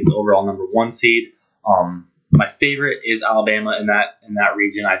obviously gets the overall number 1 seed. My favorite is Alabama in that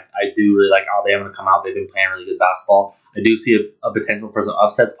region. I do really like Alabama to come out. They've been playing really good basketball. I do see a potential for some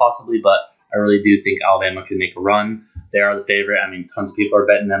upsets possibly, but I really do think Alabama can make a run. They are the favorite. I mean, tons of people are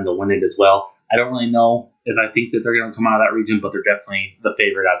betting them to win it as well. I don't really know if I think that they're going to come out of that region, but they're definitely the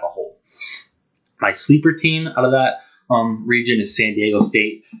favorite as a whole. My sleeper team out of that region is San Diego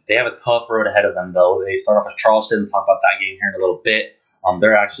State. They have a tough road ahead of them, though. They start off with Charleston. Talk about that game here in a little bit.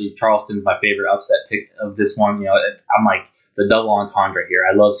 They're actually, Charleston's my favorite upset pick of this one. I'm like the double entendre here.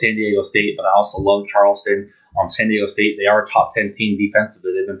 I love San Diego State, but I also love Charleston. San Diego State, they are a top 10 team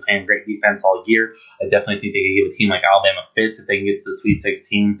defensively. They've been playing great defense all year. I definitely think they could give a team like Alabama fits if they can get to the Sweet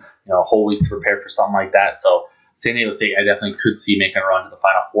 16, a whole week to prepare for something like that. So San Diego State, I definitely could see making a run to the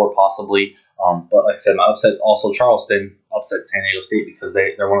Final Four possibly. But like I said, my upset is also Charleston, upset San Diego State, because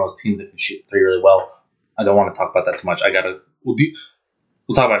they're one of those teams that can shoot 3 really well. I don't want to talk about that too much.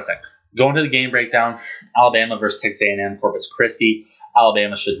 We'll talk about it in a second. Going to the game breakdown, Alabama versus Texas A&M Corpus Christi.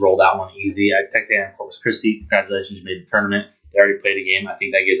 Alabama should roll that one easy. Texas A&M Corpus Christi, congratulations, you made the tournament. They already played a game. I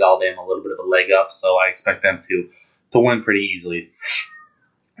think that gives Alabama a little bit of a leg up, so I expect them to win pretty easily.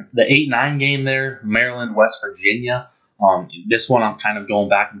 The 8-9 game there, Maryland, West Virginia. This one I'm kind of going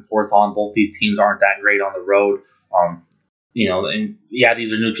back and forth on. Both these teams aren't that great on the road. And yeah,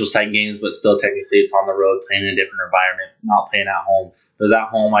 these are neutral site games, but still technically it's on the road, playing in a different environment, not playing at home. If it was at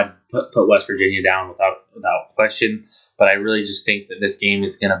home, I'd put West Virginia down without question. But I really just think that this game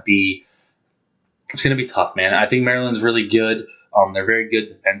is going to be tough, man. I think Maryland's really good. They're very good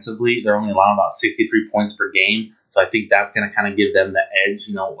defensively. They're only allowing about 63 points per game. So I think that's going to kind of give them the edge.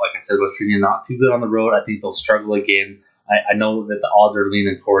 Like I said, West Virginia not too good on the road. I think they'll struggle again. I know that the odds are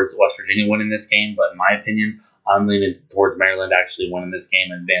leaning towards West Virginia winning this game, but in my opinion, I'm leaning towards Maryland actually winning this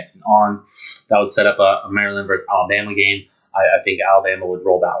game and advancing on. That would set up a Maryland versus Alabama game. I think Alabama would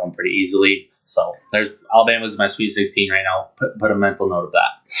roll that one pretty easily. So Alabama's my Sweet 16 right now. Put a mental note of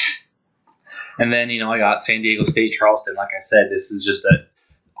that. And then, I got San Diego State, Charleston. Like I said, this is just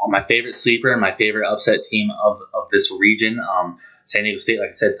my favorite sleeper and my favorite upset team of this region. San Diego State, like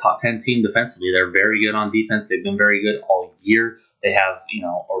I said, top 10 team defensively. They're very good on defense. They've been very good all year. They have,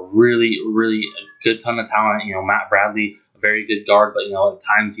 a really, really good ton of talent. Matt Bradley, a very good guard, but, at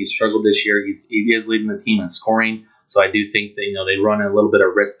times he's struggled this year. He is leading the team in scoring. So I do think that, they run a little bit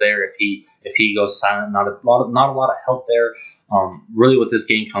of risk there if he goes silent. Not a lot of help there. Really what this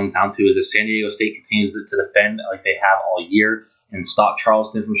game comes down to is if San Diego State continues to defend like they have all year and stop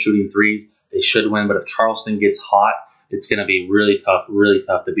Charleston from shooting threes, they should win. But if Charleston gets hot, it's going to be really tough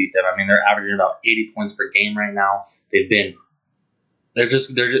to beat them. I mean, they're averaging about 80 points per game right now. They're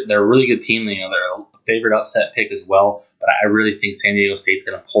a really good team. They're a favorite upset pick as well. But I really think San Diego State's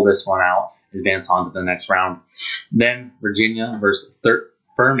going to pull this one out, advance on to the next round. Then Virginia versus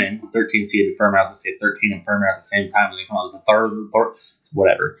Furman, 13 seeded Furman. I was going to say 13 and Furman at the same time. They come out with the third,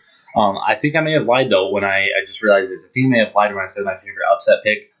 whatever. I think I may have lied though when I just realized this. I think I may have lied when I said my favorite upset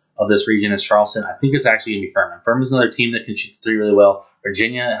pick of this region is Charleston. I think it's actually going to be Furman. Furman's another team that can shoot the 3 really well.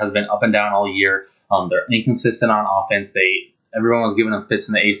 Virginia has been up and down all year. They're inconsistent on offense. Everyone was giving them fits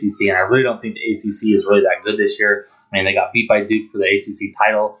in the ACC, and I really don't think the ACC is really that good this year. I mean, they got beat by Duke for the ACC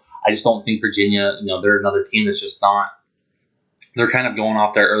title. I just don't think Virginia, they're another team that's just not they're kind of going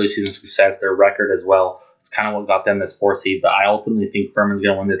off their early season success, their record as well. It's kind of what got them this 4 seed, but I ultimately think Furman's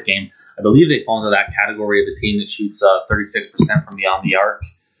going to win this game. I believe they fall into that category of the team that shoots 36% from beyond the arc.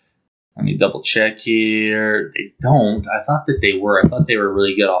 Let me double check here. They don't. I thought that they were. I thought they were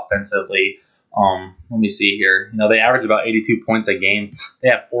really good offensively. Let me see here. They average about 82 points a game. They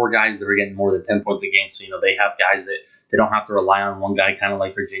have 4 guys that are getting more than 10 points a game. So, they have guys that they don't have to rely on one guy, kind of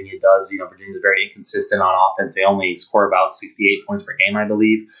like Virginia does. Virginia's very inconsistent on offense. They only score about 68 points per game, I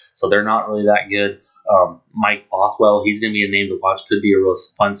believe. So they're not really that good. Mike Bothwell, he's going to be a name to watch. Could be a real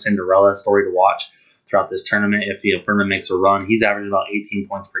fun Cinderella story to watch throughout this tournament. If Furman makes a run, he's averaging about 18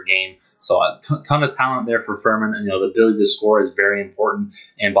 points per game. So a ton of talent there for Furman. And, the ability to score is very important.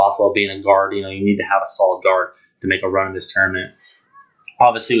 And Bothwell being a guard, you need to have a solid guard to make a run in this tournament.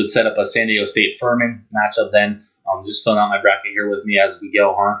 Obviously, would set up a San Diego State Furman matchup then. Just filling out my bracket here with me as we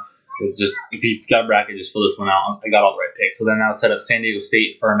go, huh? If you've got a bracket, just fill this one out. I got all the right picks. So then I'll set up San Diego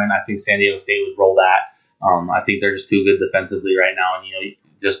State Furman. I think San Diego State would roll that. I think they're just too good defensively right now. And,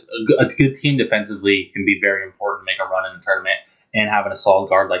 just a good team defensively can be very important to make a run in the tournament. And having a solid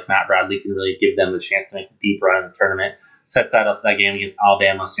guard like Matt Bradley can really give them the chance to make a deep run in the tournament. Sets that up, that game against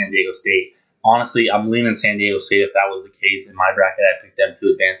Alabama, San Diego State. Honestly, I'm leaning San Diego State if that was the case. In my bracket, I picked them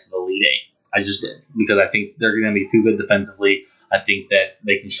to advance to the Elite Eight. I just did, because I think they're going to be too good defensively. I think that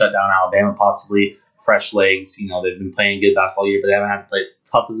they can shut down Alabama possibly. Fresh legs. They've been playing good basketball all year, but they haven't had to play as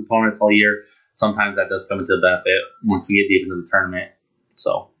tough as opponents all year. Sometimes that does come into the benefit once we get deep into the tournament.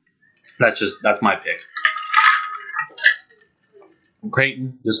 So that's my pick.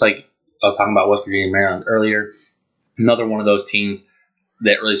 Creighton, just like I was talking about West Virginia and Maryland earlier, another one of those teams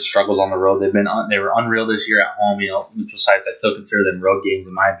that really struggles on the road. They were unreal this year at home. Neutral sites, I still consider them road games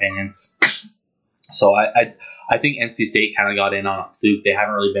in my opinion. So I think NC State kind of got in on a fluke. They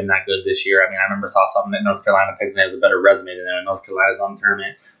haven't really been that good this year. I rember saw something that North Carolina technically has a better resume than them, and North Carolina's on the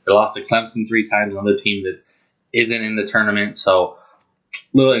tournament. They lost to Clemson 3 times, another team that isn't in the tournament. So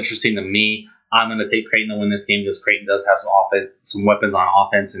a little interesting to me. I'm going to take Creighton to win this game because Creighton does have some weapons on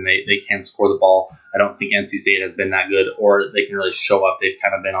offense, and they can score the ball. I don't think NC State has been that good, or they can really show up. They've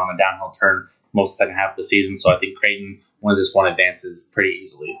kind of been on a downhill turn most of the second half of the season, so I think Creighton wins this one, advances pretty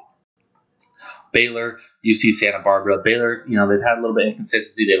easily. Baylor, UC Santa Barbara. Baylor, they've had a little bit of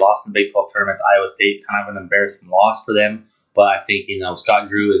inconsistency. They lost in the Big 12 tournament to Iowa State, kind of an embarrassing loss for them. But I think, Scott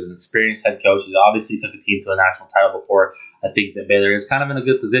Drew is an experienced head coach. He's obviously took a team to a national title before. I think that Baylor is kind of in a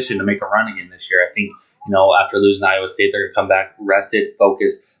good position to make a run again this year. I think, after losing to Iowa State, they're going to come back rested,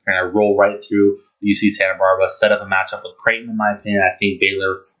 focused. They're going to roll right through UC Santa Barbara, set up a matchup with Creighton, in my opinion. I think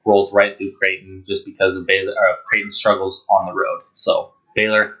Baylor rolls right through Creighton just because of Creighton's struggles on the road. So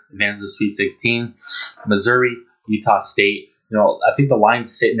Baylor advances to Sweet 16. Missouri, Utah State. I think the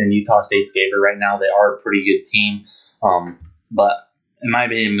line's sitting in Utah State's favor right now. They are a pretty good team. But in my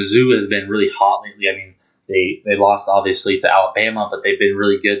opinion, Mizzou has been really hot lately. They lost obviously to Alabama, but they've been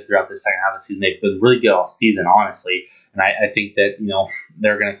really good throughout the second half of the season. They've been really good all season, honestly. And I think that,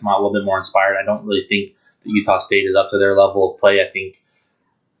 they're going to come out a little bit more inspired. I don't really think that Utah State is up to their level of play. I think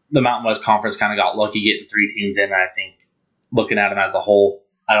the Mountain West Conference kind of got lucky getting 3 teams in. And I think looking at them as a whole,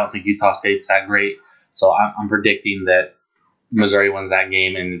 I don't think Utah State's that great. So I'm predicting that Missouri wins that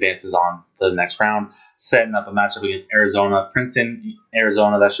game and advances on to the next round, setting up a matchup against Arizona. Princeton,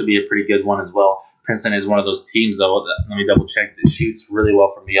 Arizona, that should be a pretty good one as well. Princeton is one of those teams, though, that, let me double check, that shoots really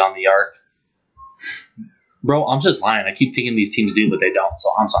well from beyond the arc. Bro, I'm just lying. I keep thinking these teams do, but they don't,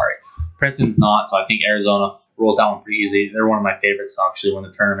 so I'm sorry. Princeton's not, so I think Arizona rolls that one pretty easy. They're one of my favorites to actually win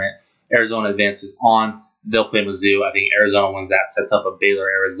the tournament. Arizona advances on. They'll play Mizzou. I think Arizona wins that, sets up a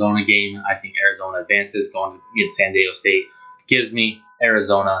Baylor-Arizona game. I think Arizona advances, going against San Diego State. Gives me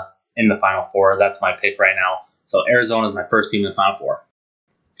Arizona in the Final Four. That's my pick right now. So Arizona is my first team in the Final Four.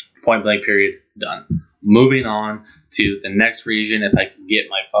 Point blank period, done. Moving on to the next region. If I can get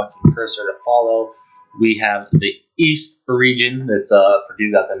my fucking cursor to follow, we have the East region. That's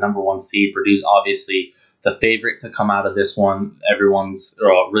Purdue got the number 1 seed. Purdue's obviously the favorite to come out of this one. Everyone's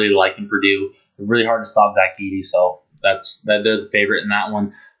really liking Purdue. Really hard to stop Zach Edey, so they're the favorite in that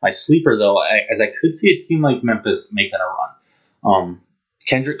one. My sleeper, though, as I could see a team like Memphis making a run.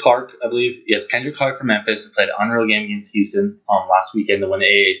 Kendrick Clark, I believe. Yes, Kendrick Clark from Memphis played an unreal game against Houston last weekend to win the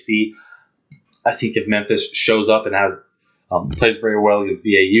AAC. I think if Memphis shows up and has plays very well against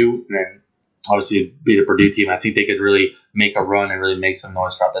VAU, and then obviously beat a Purdue team, I think they could really make a run and really make some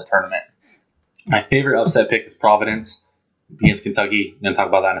noise throughout the tournament. My favorite upset pick is Providence against Kentucky. I'm going to talk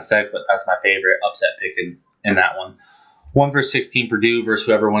about that in a sec, but that's my favorite upset pick in that one. 1 versus 16 Purdue versus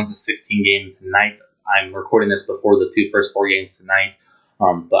whoever wins the 16 game tonight. I'm recording this before the 2 first 4 games tonight.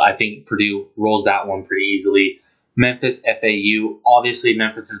 But I think Purdue rolls that one pretty easily. Memphis, FAU. Obviously,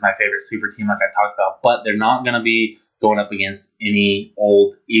 Memphis is my favorite sleeper team, like I talked about, but they're not going to be going up against any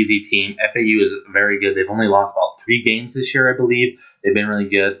old, easy team. FAU is very good. They've only lost about 3 games this year, I believe. They've been really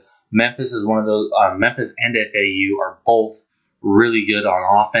good. Memphis is one of those. Memphis and FAU are both really good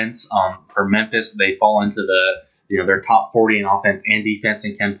on offense. For Memphis, they fall into their top 40 in offense and defense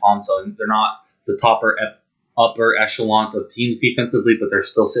in Ken Palm, so they're not the upper echelon of teams defensively, but they're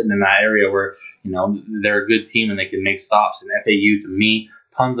still sitting in that area where they're a good team and they can make stops. And FAU, to me,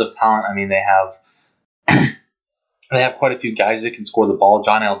 tons of talent. I mean, they have quite a few guys that can score the ball.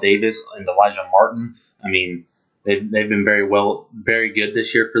 John L. Davis and Elijah Martin. I mean, they've been very good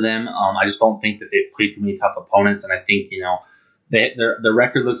this year for them. I just don't think that they've played too many tough opponents, and I think their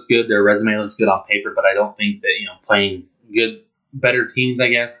record looks good, their resume looks good on paper, but I don't think that playing better teams, I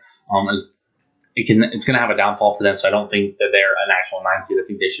guess, it's going to have a downfall for them. So I don't think that they're an actual 9 seed. I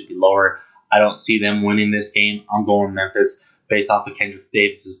think they should be lower. I don't see them winning this game. I'm going Memphis based off of Kendrick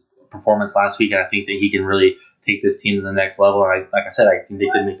Davis's performance last week, and I think that he can really take this team to the next level. And like I said, I think they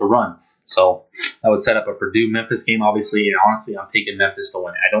could make a run. So that would set up a Purdue-Memphis game, obviously, and honestly, I'm taking Memphis to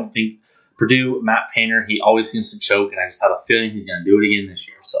win. I don't think Purdue, Matt Painter, he always seems to choke, and I just have a feeling he's going to do it again this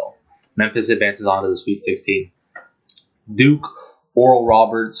year. So Memphis advances on to the Sweet 16. Duke, Oral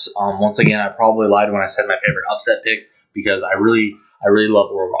Roberts. Once again, I probably lied when I said my favorite upset pick because I really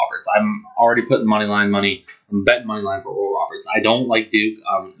love Oral Roberts. I'm already putting I'm betting money line for Oral Roberts. I don't like Duke.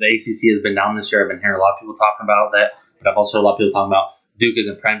 The ACC has been down this year. I've been hearing a lot of people talking about that, but I've also heard a lot of people talking about Duke is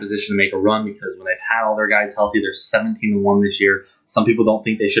in prime position to make a run because when they've had all their guys healthy, they're 17-1 this year. Some people don't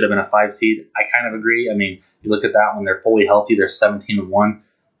think they should have been a 5 seed. I kind of agree. I mean, you look at that when they're fully healthy, they're 17-1.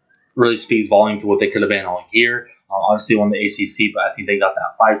 Really speaks volume to what they could have been all year. Obviously won the ACC, but I think they got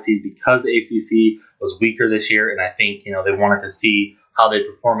that 5 seed because the ACC was weaker this year, and I think they wanted to see how they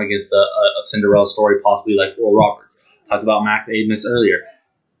perform against a Cinderella story, possibly like Oral Roberts. Talked about Max Abmas earlier.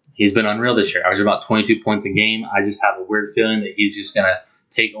 He's been unreal this year. Averaging about 22 points a game. I just have a weird feeling that he's just going to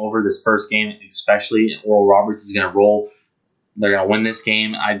take over this first game, especially Oral Roberts is going to roll. They're going to win this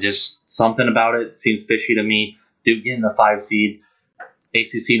game. Something about it seems fishy to me. Duke getting the 5 seed.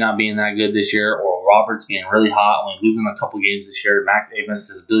 ACC not being that good this year, or Roberts being really hot, only losing a couple games this year. Max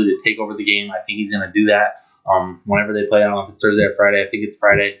Abmas' ability to take over the game, I think he's going to do that whenever they play. I don't know if it's Thursday or Friday. I think it's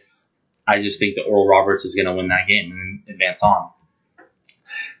Friday. I just think that Oral Roberts is going to win that game and advance on.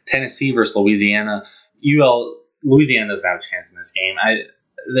 Tennessee versus Louisiana. Louisiana doesn't have a chance in this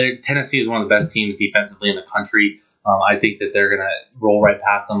game. Tennessee is one of the best teams defensively in the country. I think that they're going to roll right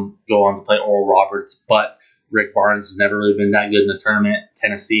past them, go on to play Oral Roberts, but Rick Barnes has never really been that good in the tournament.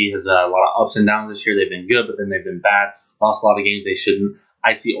 Tennessee has a lot of ups and downs this year. They've been good, but then they've been bad. Lost a lot of games they shouldn't.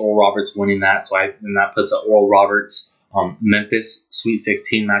 I see Oral Roberts winning that, and that puts an Oral Roberts Memphis Sweet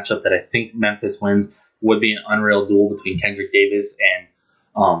 16 matchup that I think Memphis wins. Would be an unreal duel between Kendrick Davis and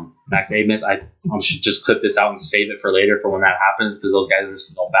Max Abmas. I should just clip this out and save it for later for when that happens because those guys are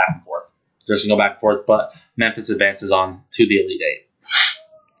just going to go back and forth. But Memphis advances on to the Elite Eight.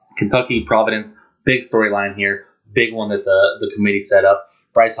 Kentucky, Providence. Big storyline here, big one that the committee set up.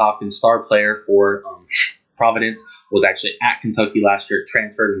 Bryce Hopkins, star player for Providence, was actually at Kentucky last year,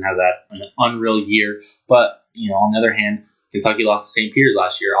 transferred and has an unreal year. But on the other hand, Kentucky lost to St. Peter's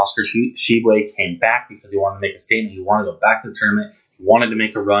last year. Oscar Tshiebwe came back because he wanted to make a statement. He wanted to go back to the tournament. He wanted to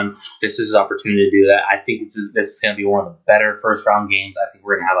make a run. This is his opportunity to do that. I think this is going to be one of the better first round games. I think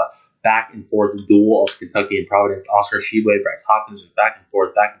we're going to have a back and forth duel of Kentucky and Providence. Oscar Tshiebwe, Bryce Hopkins, just back and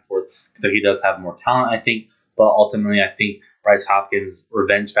forth. Kentucky does have more talent, I think, but ultimately I think Bryce Hopkins'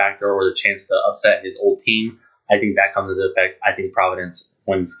 revenge factor or the chance to upset his old team, I think that comes into effect. I think Providence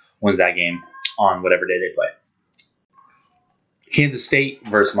wins that game on whatever day they play. Kansas State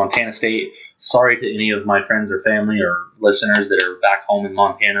versus Montana State. Sorry to any of my friends or family or listeners that are back home in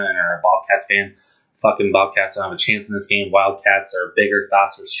Montana and are a Bobcats fan. Fucking Bobcats don't have a chance in this game. Wildcats are bigger,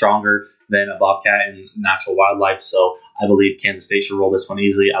 faster, stronger than a Bobcat in natural wildlife. So I believe Kansas State should roll this one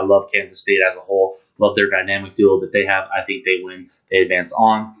easily. I love Kansas State as a whole. Love their dynamic duo that they have. I think they win. They advance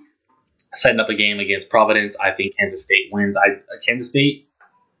on. Setting up a game against Providence. I think Kansas State wins. Kansas State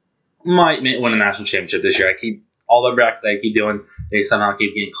might win a national championship this year. All the brackets I keep doing, they somehow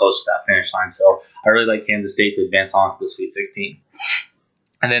keep getting close to that finish line. So I really like Kansas State to advance on to the Sweet 16.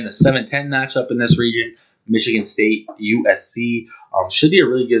 And then the 7-10 matchup in this region, Michigan State, USC, should be a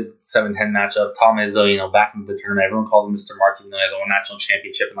really good 7-10 matchup. Tom Izzo, back in the tournament, everyone calls him Mr. Martin. He has won a national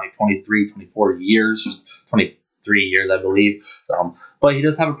championship in like 24 years, just 23 years, I believe. But he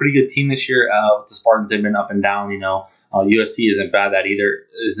does have a pretty good team this year. With the Spartans, they've been up and down. USC isn't bad either.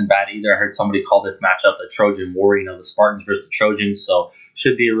 I heard somebody call this matchup the Trojan War. The Spartans versus the Trojans. So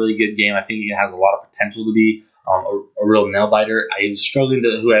should be a really good game. I think it has a lot of potential to be a real nail biter. I was struggling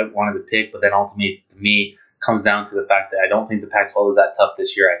to who I wanted to pick, but then ultimately, to me, comes down to the fact that I don't think the Pac-12 is that tough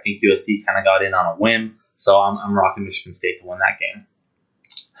this year. I think USC kind of got in on a whim, so I'm rocking Michigan State to win that game.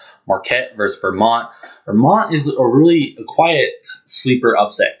 Marquette versus Vermont. Vermont is a quiet sleeper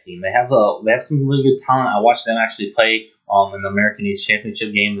upset team. They have some really good talent. I watched them actually play in the American East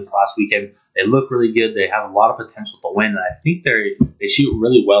Championship game this last weekend. They look really good. They have a lot of potential to win, and I think they shoot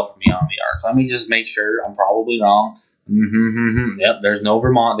really well for me on the arc. Let me just make sure I'm probably wrong. Yep, there's no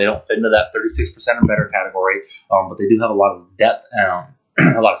Vermont. They don't fit into that 36% or better category, but they do have a lot of depth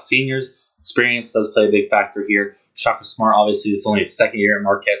and a lot of seniors. Experience does play a big factor here. Shaka Smart, obviously, it's only his second year at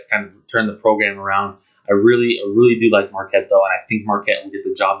Marquette. It's kind of turned the program around. I really do like Marquette, though, and I think Marquette will get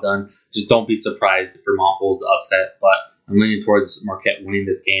the job done. Just don't be surprised if Vermont pulls the upset, but I'm leaning towards Marquette winning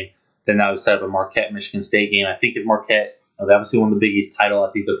this game. Then I would set up a Marquette-Michigan State game. I think if Marquette, they obviously won the Big East title.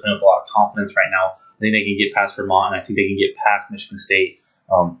 I think they're playing with a lot of confidence right now. I think they can get past Vermont, and I think they can get past Michigan State.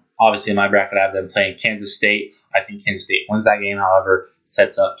 Obviously, in my bracket, I have them playing Kansas State. I think Kansas State wins that game. However,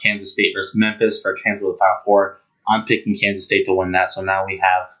 sets up Kansas State versus Memphis for a chance for the Final Four. I'm picking Kansas State to win that. So now we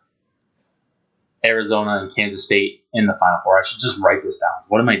have Arizona and Kansas State in the Final Four. I should just write this down.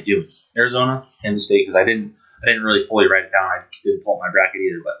 What am I doing? Arizona, Kansas State, because I didn't really fully write it down. I didn't pull up my bracket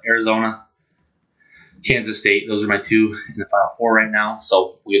either. But Arizona, Kansas State, those are my two in the Final Four right now.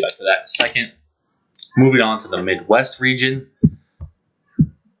 So we'll get back to that in a second. Moving on to the Midwest region.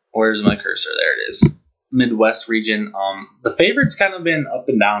 Where's my cursor? There it is. Midwest region. The favorites kind of been up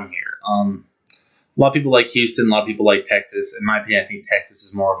and down here. A lot of people like Houston. A lot of people like Texas. In my opinion, I think Texas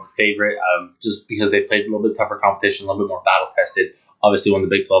is more of a favorite just because they played a little bit tougher competition, a little bit more battle-tested. Obviously won the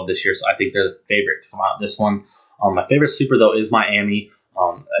Big 12 this year, so I think they're the favorite to come out of this one. My favorite super, though, is Miami.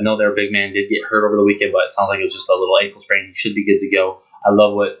 I know their big man did get hurt over the weekend, but it sounds like it was just a little ankle sprain. He should be good to go. I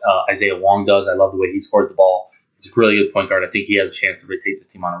love what Isaiah Wong does. I love the way he scores the ball. He's a really good point guard. I think he has a chance to really take this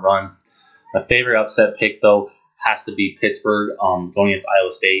team on a run. My favorite upset pick, though, has to be Pittsburgh going against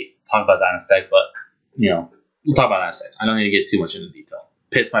Iowa State. Talk about that in a sec, but, we'll talk about that in a sec. I don't need to get too much into detail.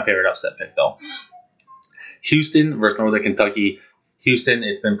 Pitt's my favorite upset pick, though. Houston versus Northern Kentucky. Houston,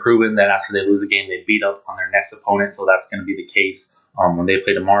 it's been proven that after they lose a game, they beat up on their next opponent, so that's going to be the case. When they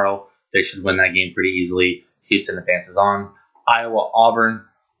play tomorrow, they should win that game pretty easily. Houston advances on. Iowa, Auburn.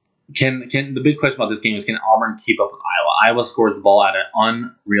 The big question about this game is, can Auburn keep up with Iowa? Iowa scores the ball at an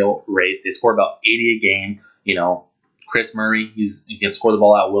unreal rate. They score about 80 a game. Chris Murray, he can score the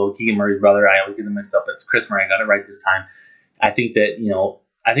ball at will. Keegan Murray's brother, I always get them mixed up. It's Chris Murray. I got it right this time. I think that,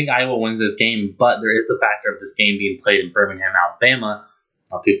 I think Iowa wins this game, but there is the factor of this game being played in Birmingham, Alabama,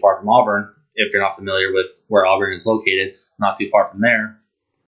 not too far from Auburn. If you're not familiar with where Auburn is located, not too far from there.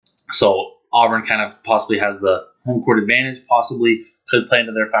 So Auburn kind of possibly has the home court advantage, possibly could play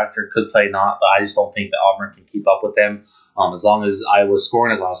into their factor, could play not, but I just don't think that Auburn can keep up with them. As long as Iowa's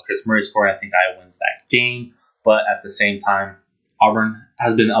scoring, as long as Chris Murray's scoring, I think Iowa wins that game. But at the same time, Auburn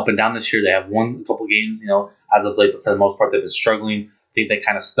has been up and down this year. They have won a couple games, as of late, but for the most part, they've been struggling. I think they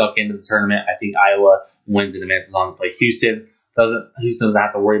kind of stuck into the tournament. I think Iowa wins and advances on to play Houston. Houston doesn't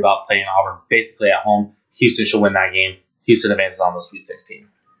have to worry about playing Auburn basically at home. Houston should win that game. Houston advances on the Sweet 16.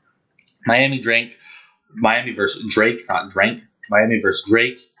 Miami versus Drake, not Drank. Miami versus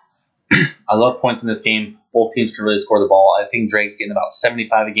Drake. I love points in this game. Both teams can really score the ball. I think Drake's getting about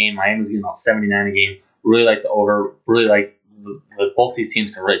 75 a game. Miami's getting about 79 a game. Really like the over. Really like both these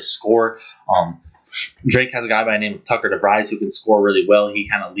teams can really score. Drake has a guy by the name of Tucker DeVries who can score really well. He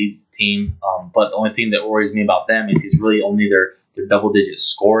kind of leads the team. But the only thing that worries me about them is he's really only their double-digit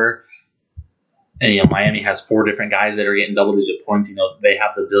scorer. And, Miami has 4 different guys that are getting double-digit points. They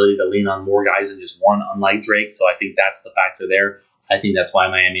have the ability to lean on more guys than just one, unlike Drake. So I think that's the factor there. I think that's why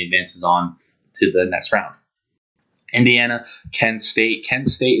Miami advances on to the next round. Indiana, Kent State. Kent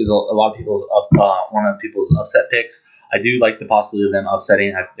State is a lot of people's one of people's upset picks. I do like the possibility of them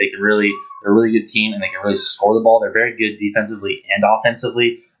upsetting. They're a really good team, and they can really score the ball. They're very good defensively and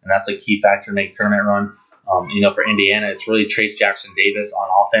offensively, and that's a key factor to make a tournament run. For Indiana, it's really Trace Jackson Davis on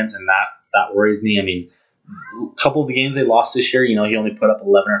offense, and that worries me. I mean, a couple of the games they lost this year, he only put up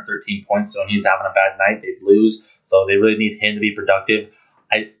 11 or 13 points, so when he's having a bad night, they'd lose. So they really need him to be productive.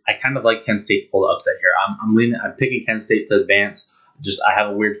 I kind of like Kent State to pull the upset here. I'm picking Kent State to advance. I have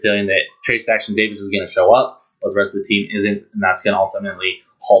a weird feeling that Trace Jackson Davis is going to show up, but the rest of the team isn't, and that's going to ultimately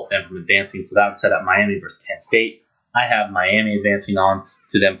halt them from advancing. So that would set up Miami versus Kent State. I have Miami advancing on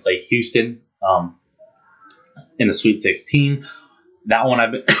to then play Houston in the Sweet 16. That one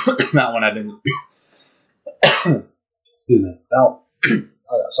I've been excuse me.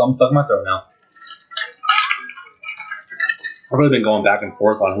 So I'm stuck in my throat now. I've really been going back and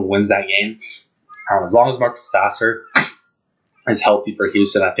forth on who wins that game. As long as Marcus Sasser is healthy for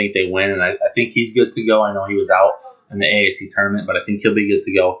Houston, I think they win, and I think he's good to go. I know he was out in the AAC tournament, but I think he'll be good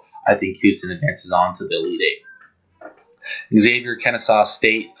to go. I think Houston advances on to the Elite Eight. Xavier, Kennesaw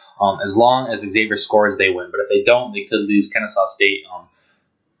State. As long as Xavier scores, they win. But if they don't, they could lose. Kennesaw State.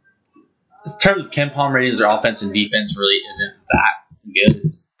 In terms of KenPom ratings, their offense and defense really isn't that good.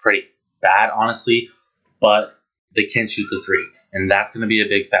 It's pretty bad, honestly. But they can shoot the three, and that's going to be a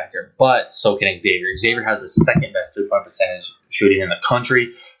big factor. But so can Xavier. Xavier has the second best three-point percentage shooting in the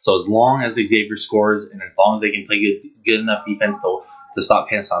country. So as long as Xavier scores, and as long as they can play good enough defense to stop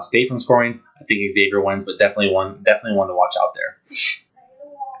Kennesaw State from scoring, I think Xavier wins. But definitely one to watch out there.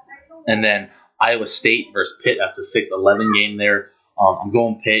 And then Iowa State versus Pitt. That's the 6-11 game there. I'm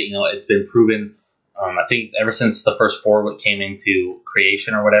going Pitt. It's been proven. I think ever since the first four came into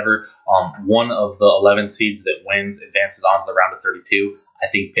creation or whatever, one of the 11 seeds that wins advances on to the round of 32. I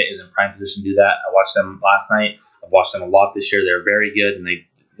think Pitt is in prime position to do that. I watched them last night. I've watched them a lot this year. They're very good, and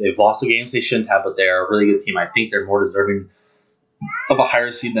they've lost the games they shouldn't have, but they are a really good team. I think they're more deserving of a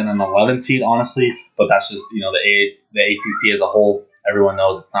higher seed than an 11 seed, honestly. But that's just the ACC as a whole. Everyone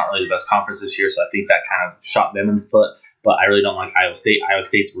knows it's not really the best conference this year, so I think that kind of shot them in the foot. But I really don't like Iowa State. Iowa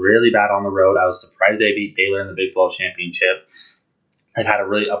State's really bad on the road. I was surprised they beat Baylor in the Big 12 championship. They've had a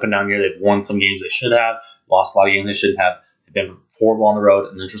really up and down year. They've won some games they should have, lost a lot of games they shouldn't have. They've been horrible on the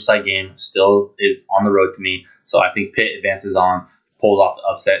road. A neutral site game still is on the road to me. So I think Pitt advances on, pulls off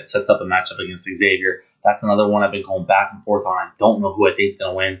the upset, sets up a matchup against Xavier. That's another one I've been going back and forth on. I don't know who I think is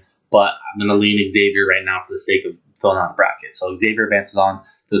going to win, but I'm going to lean Xavier right now for the sake of filling out the bracket. So Xavier advances on to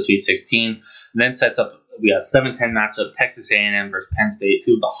the Sweet 16, and then sets up. We got a 7-10 matchup, Texas A&M versus Penn State,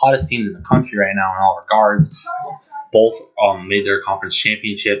 two of the hottest teams in the country right now in all regards. Both made their conference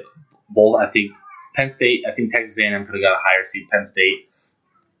championship. Both, I think, Texas A&M could have got a higher seed. Penn State,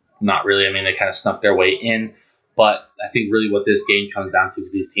 not really. I mean, they kind of snuck their way in. But I think really what this game comes down to,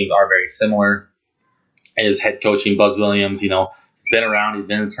 because these teams are very similar, is head coaching. Buzz Williams, he's been around. He's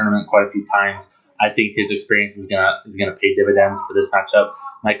been in the tournament quite a few times. I think his experience is gonna pay dividends for this matchup.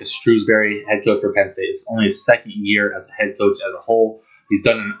 Micah Shrewsbury, head coach for Penn State, is only his second year as a head coach as a whole. He's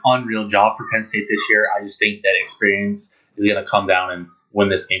done an unreal job for Penn State this year. I just think that experience is going to come down and win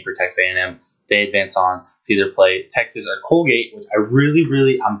this game for Texas A&M. They advance on to either play Texas or Colgate, which I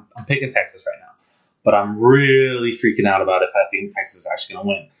really, I'm picking Texas right now. But I'm really freaking out about if I think Texas is actually going to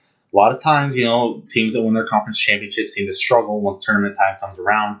win. A lot of times, teams that win their conference championship seem to struggle once tournament time comes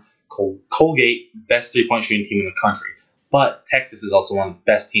around. Colgate, best three-point shooting team in the country. But Texas is also one of the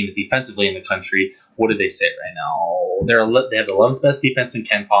best teams defensively in the country. What did they say right now? They have the 11th best defense in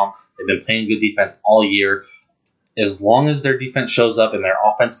KenPom. They've been playing good defense all year. As long as their defense shows up and their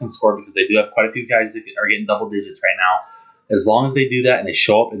offense can score, because they do have quite a few guys that are getting double digits right now, as long as they do that and they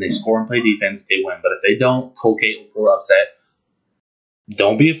show up and they score and play defense, they win. But if they don't, Colgate will pull upset.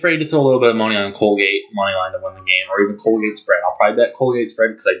 Don't be afraid to throw a little bit of money on Colgate money line to win the game, or even Colgate spread. I'll probably bet Colgate spread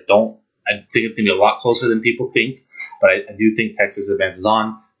because I think it's going to be a lot closer than people think, but I do think Texas advances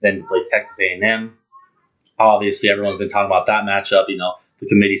on. Then to play Texas A&M. Obviously, everyone's been talking about that matchup. The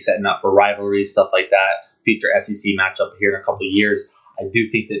committee setting up for rivalries, stuff like that. Future SEC matchup here in a couple of years. I do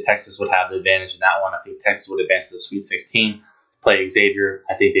think that Texas would have the advantage in that one. I think Texas would advance to the Sweet 16. Play Xavier.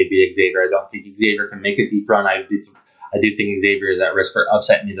 I think they beat Xavier. I don't think Xavier can make a deep run. I do think Xavier is at risk for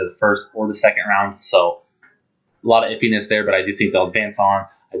upsetting either the first or the second round. So a lot of iffiness there, but I do think they'll advance on.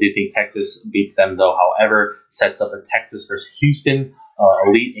 I do think Texas beats them, though. However, sets up a Texas versus Houston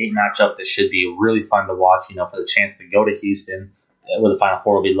Elite Eight matchup that should be really fun to watch. For the chance to go to Houston, where the Final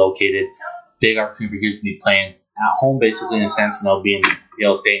Four will be located. Big opportunity for Houston to be playing at home, basically, in a sense. Being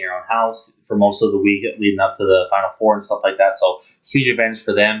able to stay in your own house for most of the week leading up to the Final Four and stuff like that. So huge advantage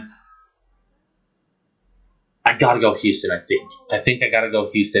for them. I gotta go Houston. I think I gotta go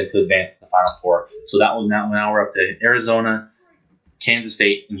Houston to advance to the Final Four. So now we're up to Arizona, Kansas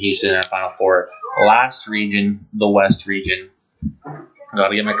State, and Houston at Final Four. Last region, the West region. I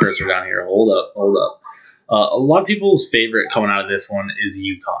gotta get my cursor down here. Hold up. A lot of people's favorite coming out of this one is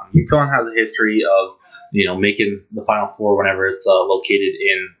UConn. UConn has a history of making the Final Four whenever it's located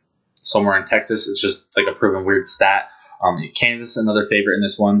in somewhere in Texas. It's just like a proven weird stat. Kansas, another favorite in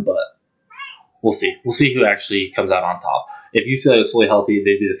this one, but we'll see. We'll see who actually comes out on top. If UCLA is fully healthy,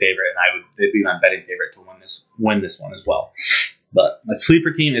 they'd be the favorite, and they'd be my betting favorite to win this one as well. But my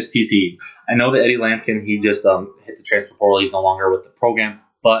sleeper team is TCU. I know that Eddie Lampkin, he just hit the transfer portal. He's no longer with the program.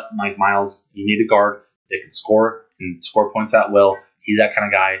 But Mike Miles, you need a guard that can score and score points at will. He's that kind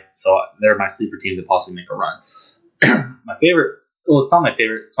of guy. So they're my sleeper team to possibly make a run. My favorite, well, it's not my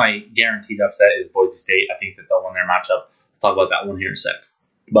favorite. It's my guaranteed upset is Boise State. I think that they'll win their matchup. We'll talk about that one here in a sec.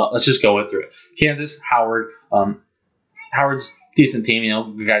 But let's just go through it. Kansas, Howard. Howard's decent team.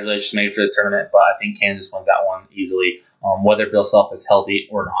 Congratulations made for the tournament, but I think Kansas wins that one easily. Whether Bill Self is healthy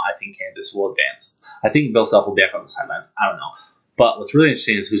or not, I think Kansas will advance. I think Bill Self will be back on the sidelines. I don't know. But what's really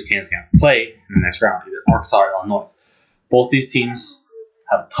interesting is who's Kansas going to play in the next round, either Arkansas or Illinois. Both these teams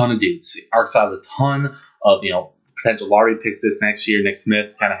have a ton of dudes. Arkansas has a ton of potential lottery picks this next year. Nick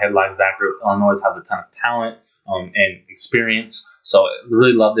Smith kind of headlines that group. Illinois has a ton of talent and experience. So I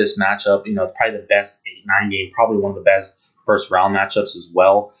really love this matchup. It's probably the best 8-9 game, probably one of the best first round matchups as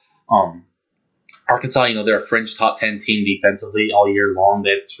well. Arkansas, they're a fringe top 10 team defensively all year long.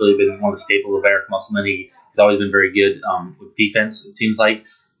 That's really been one of the staples of Eric Musselman. He's always been very good with defense, it seems like.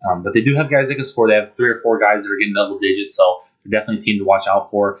 But they do have guys that can score. They have 3 or 4 guys that are getting double digits, so they're definitely a team to watch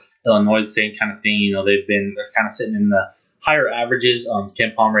out for. Illinois, same kind of thing. They're kind of sitting in the higher averages.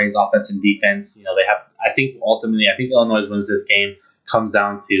 Ken Palm ratings, offense and defense. They have. I think Illinois wins this game. Comes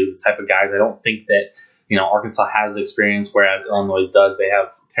down to the type of guys. I don't think that Arkansas has the experience, whereas Illinois does. They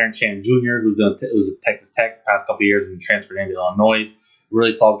have Terrence Shannon Jr., who's at Texas Tech the past couple of years and transferred into Illinois.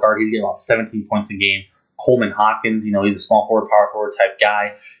 Really solid guard. He's getting about 17 points a game. Coleman Hawkins, he's a small forward, power forward type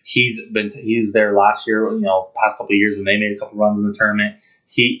guy. He was there last year, past couple of years when they made a couple runs in the tournament.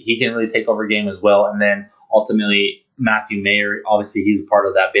 He can really take over a game as well. And then ultimately Matthew Mayer, obviously he's a part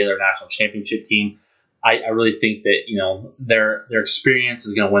of that Baylor National Championship team. I really think that their experience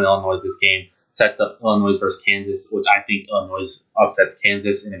is going to win Illinois this game. Sets up Illinois versus Kansas, which I think Illinois upsets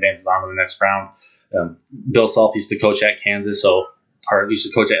Kansas and advances on to the next round. Bill Self used to coach at Kansas, or used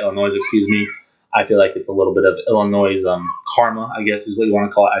to coach at Illinois, excuse me. I feel like it's a little bit of Illinois' karma, I guess is what you want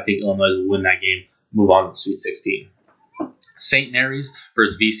to call it. I think Illinois will win that game, move on to the Sweet 16. St. Mary's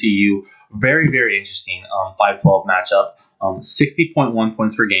versus VCU, very, very interesting 5-12 matchup. 60.1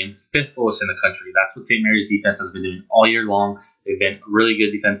 points per game, 5th lowest in the country. That's what St. Mary's defense has been doing all year long. They've been really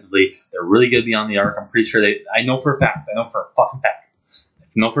good defensively. They're really good beyond the arc. I'm pretty sure I know for a fact,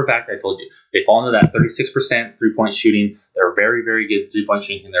 I told you, they fall into that 36% three-point shooting. They're very, very good three-point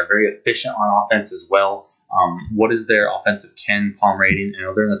shooting, and they're very efficient on offense as well. What is their offensive Ken Palm rating?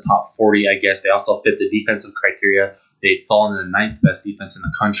 They're in the top 40, I guess. They also fit the defensive criteria. They fall into the 9th best defense in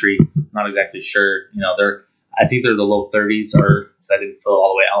the country. Not exactly sure. I think they're the low 30s, because I didn't fill it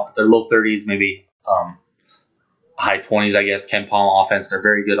all the way out, but they're low 30s, maybe high 20s, I guess. Ken Palm offense. They're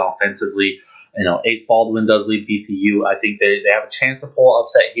very good offensively. Ace Baldwin does lead VCU. I think they have a chance to pull an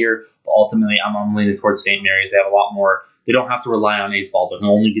upset here, but ultimately I'm leaning towards St. Mary's. They have a lot more. They don't have to rely on Ace Baldwin, who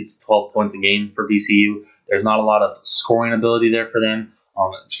only gets 12 points a game for VCU. There's not a lot of scoring ability there for them.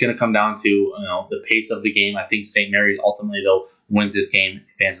 It's going to come down to the pace of the game. I think St. Mary's ultimately, though, wins this game,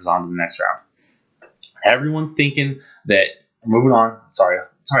 advances on to the next round. Everyone's thinking that, moving on, sorry,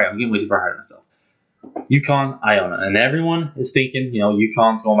 I'm getting way too far ahead of myself. UConn, Iona, and everyone is thinking,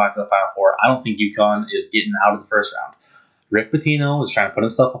 UConn's going back to the Final Four. I don't think UConn is getting out of the first round. Rick Pitino is trying to put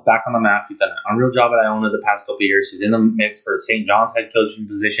himself back on the map. He's done an unreal job at Iona the past couple of years. He's in the mix for St. John's head coaching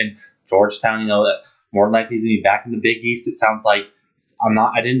position. Georgetown, that more than likely he's going to be back in the Big East. It sounds like.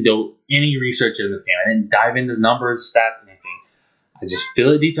 I didn't do any research in this game. I didn't dive into numbers, stats, anything. I just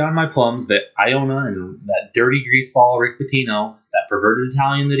feel it deep down in my plums that Iona and that dirty greaseball Rick Pitino, that perverted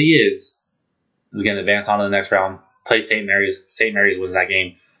Italian that he is going to advance on to the next round, play St. Mary's. St. Mary's wins that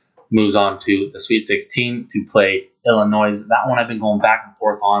game, moves on to the Sweet 16 to play Illinois. That one I've been going back and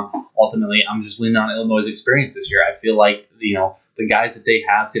forth on. Ultimately, I'm just leaning on Illinois' experience this year. I feel like, the guys that they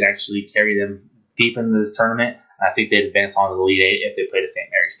have could actually carry them deep into this tournament, and I think they'd advance on to the Elite Eight if they played a St.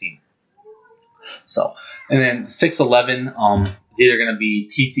 Mary's team. So, and then 6-11, it's either going to be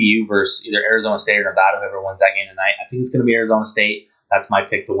TCU versus either Arizona State or Nevada, whoever wins that game tonight. I think it's going to be Arizona State. That's my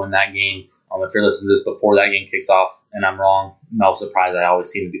pick to win that game. If you're listening to this before that game kicks off and I'm wrong, no surprise, I always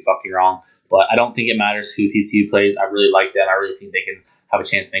seem to be fucking wrong. But I don't think it matters who TCU plays. I really like them. I really think they can have a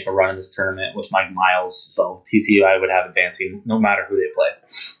chance to make a run in this tournament with Mike Miles. So TCU I would have advancing no matter who they play.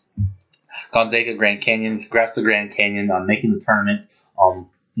 Gonzaga, Grand Canyon. Congrats to Grand Canyon on making the tournament.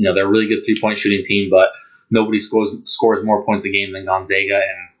 They're a really good three-point shooting team, but nobody scores more points a game than Gonzaga,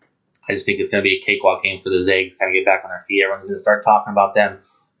 and I just think it's going to be a cakewalk game for the Zags. Kind of get back on their feet. Everyone's going to start talking about them.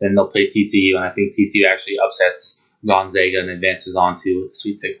 Then they'll play TCU, and I think TCU actually upsets Gonzaga and advances on to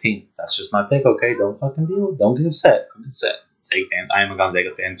Sweet 16. That's just my pick, okay? Don't fucking deal. Don't get upset. I'm upset. Zag fan. I am a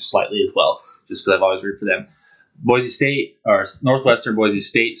Gonzaga fan slightly as well, just because I've always rooted for them. Boise State, or Northwestern Boise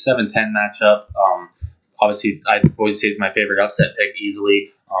State, 7-10 matchup. Obviously, Boise State is my favorite upset pick easily.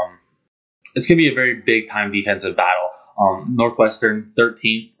 It's going to be a very big-time defensive battle. Northwestern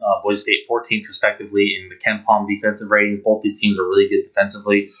 13th, Boise State 14th, respectively, in the Ken Palm defensive ratings. Both these teams are really good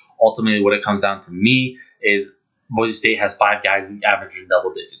defensively. Ultimately, what it comes down to me is Boise State has 5 guys averaging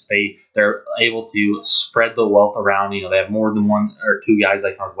double digits. They're able to spread the wealth around. They have more than 1 or 2 guys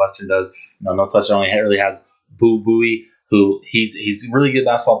like Northwestern does. Northwestern only really has Boo Buie, who he's a really good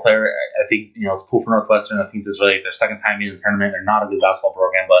basketball player. I think it's cool for Northwestern. I think this is really their second time being in the tournament. They're not a good basketball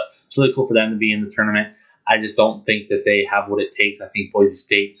program, but it's really cool for them to be in the tournament. I just don't think that they have what it takes. I think Boise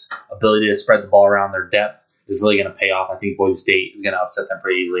State's ability to spread the ball around, their depth, is really going to pay off. I think Boise State is going to upset them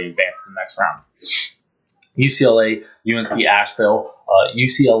pretty easily and advance to the next round. UCLA, UNC Asheville.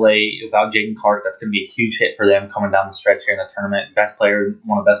 UCLA, without Jaden Clark, that's going to be a huge hit for them coming down the stretch here in the tournament.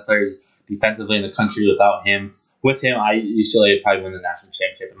 One of the best players defensively in the country. Without him, with him, UCLA would probably win the national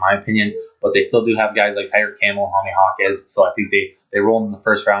championship, in my opinion. But they still do have guys like Tiger Campbell, Jaime Jaquez, so I think they roll in the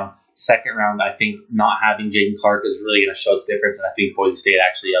first round. Second round, I think not having Jaden Clark is really going to show its difference, and I think Boise State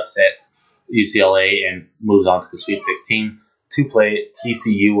actually upsets UCLA and moves on to the Sweet 16 to play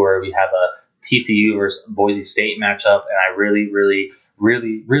TCU, where we have a TCU versus Boise State matchup, and I really, really,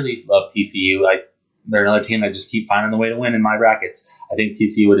 really, really love TCU. They're another team that just keep finding the way to win in my brackets. I think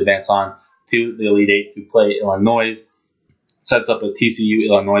TCU would advance on to the Elite Eight to play Illinois. Sets up a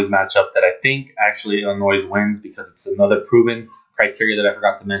TCU-Illinois matchup that I think actually Illinois wins, because it's another proven criteria that I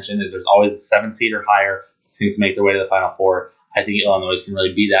forgot to mention is there's always a 7 seed or higher that seems to make their way to the Final Four. I think Illinois can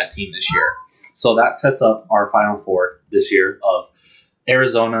really be that team this year. So that sets up our Final Four this year of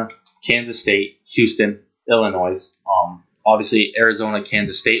Arizona, Kansas State, Houston, Illinois. Obviously, Arizona,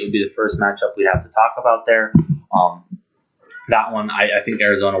 Kansas State would be the first matchup we'd have to talk about there. That one, I think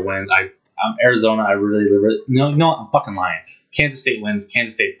Arizona wins. Arizona, I'm fucking lying. Kansas State wins.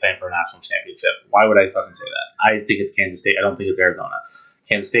 Kansas State's playing for a national championship. Why would I fucking say that? I think it's Kansas State. I don't think it's Arizona.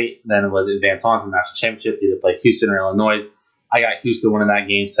 Kansas State then would advance on to the national championship to either play Houston or Illinois. I got Houston winning that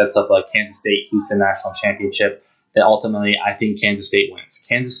game, sets up a Kansas State-Houston national championship that ultimately I think Kansas State wins.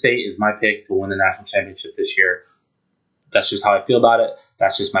 Kansas State is my pick to win the national championship this year. That's just how I feel about it.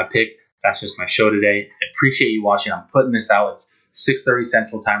 That's just my pick. That's just my show today. I appreciate you watching. I'm putting this out. It's 6:30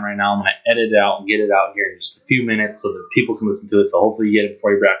 Central Time right now. I'm going to edit it out and get it out here in just a few minutes so that people can listen to it. So hopefully you get it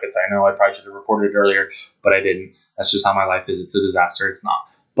before your brackets. I know I probably should have recorded it earlier, but I didn't. That's just how my life is. It's a disaster. It's not.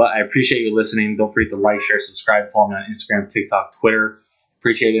 But I appreciate you listening. Don't forget to like, share, subscribe, follow me on Instagram, TikTok, Twitter.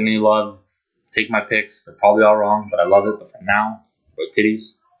 Appreciate any love. Take my picks. They're probably all wrong, but I love it. But for now,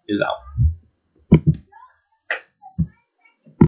 Titties is out.